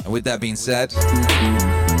 And with that being said,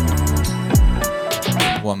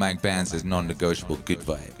 One Man Band says non-negotiable good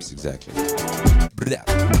vibes. Exactly.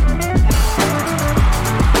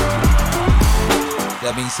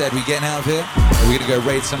 That being said, we getting out of here. We're gonna go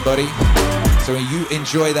raid somebody. So when you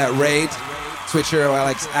enjoy that raid, Twitch Hero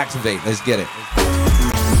Alex, activate. Let's get it.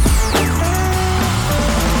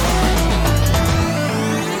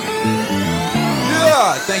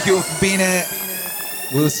 Yeah, thank you all for being here.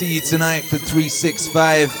 We'll see you tonight for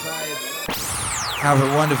 365. Have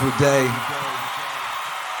a wonderful day.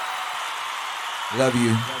 Love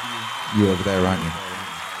you. You over there, aren't you?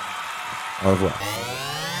 Au revoir.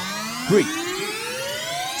 3,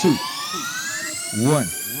 2, 1.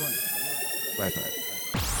 Bye bye.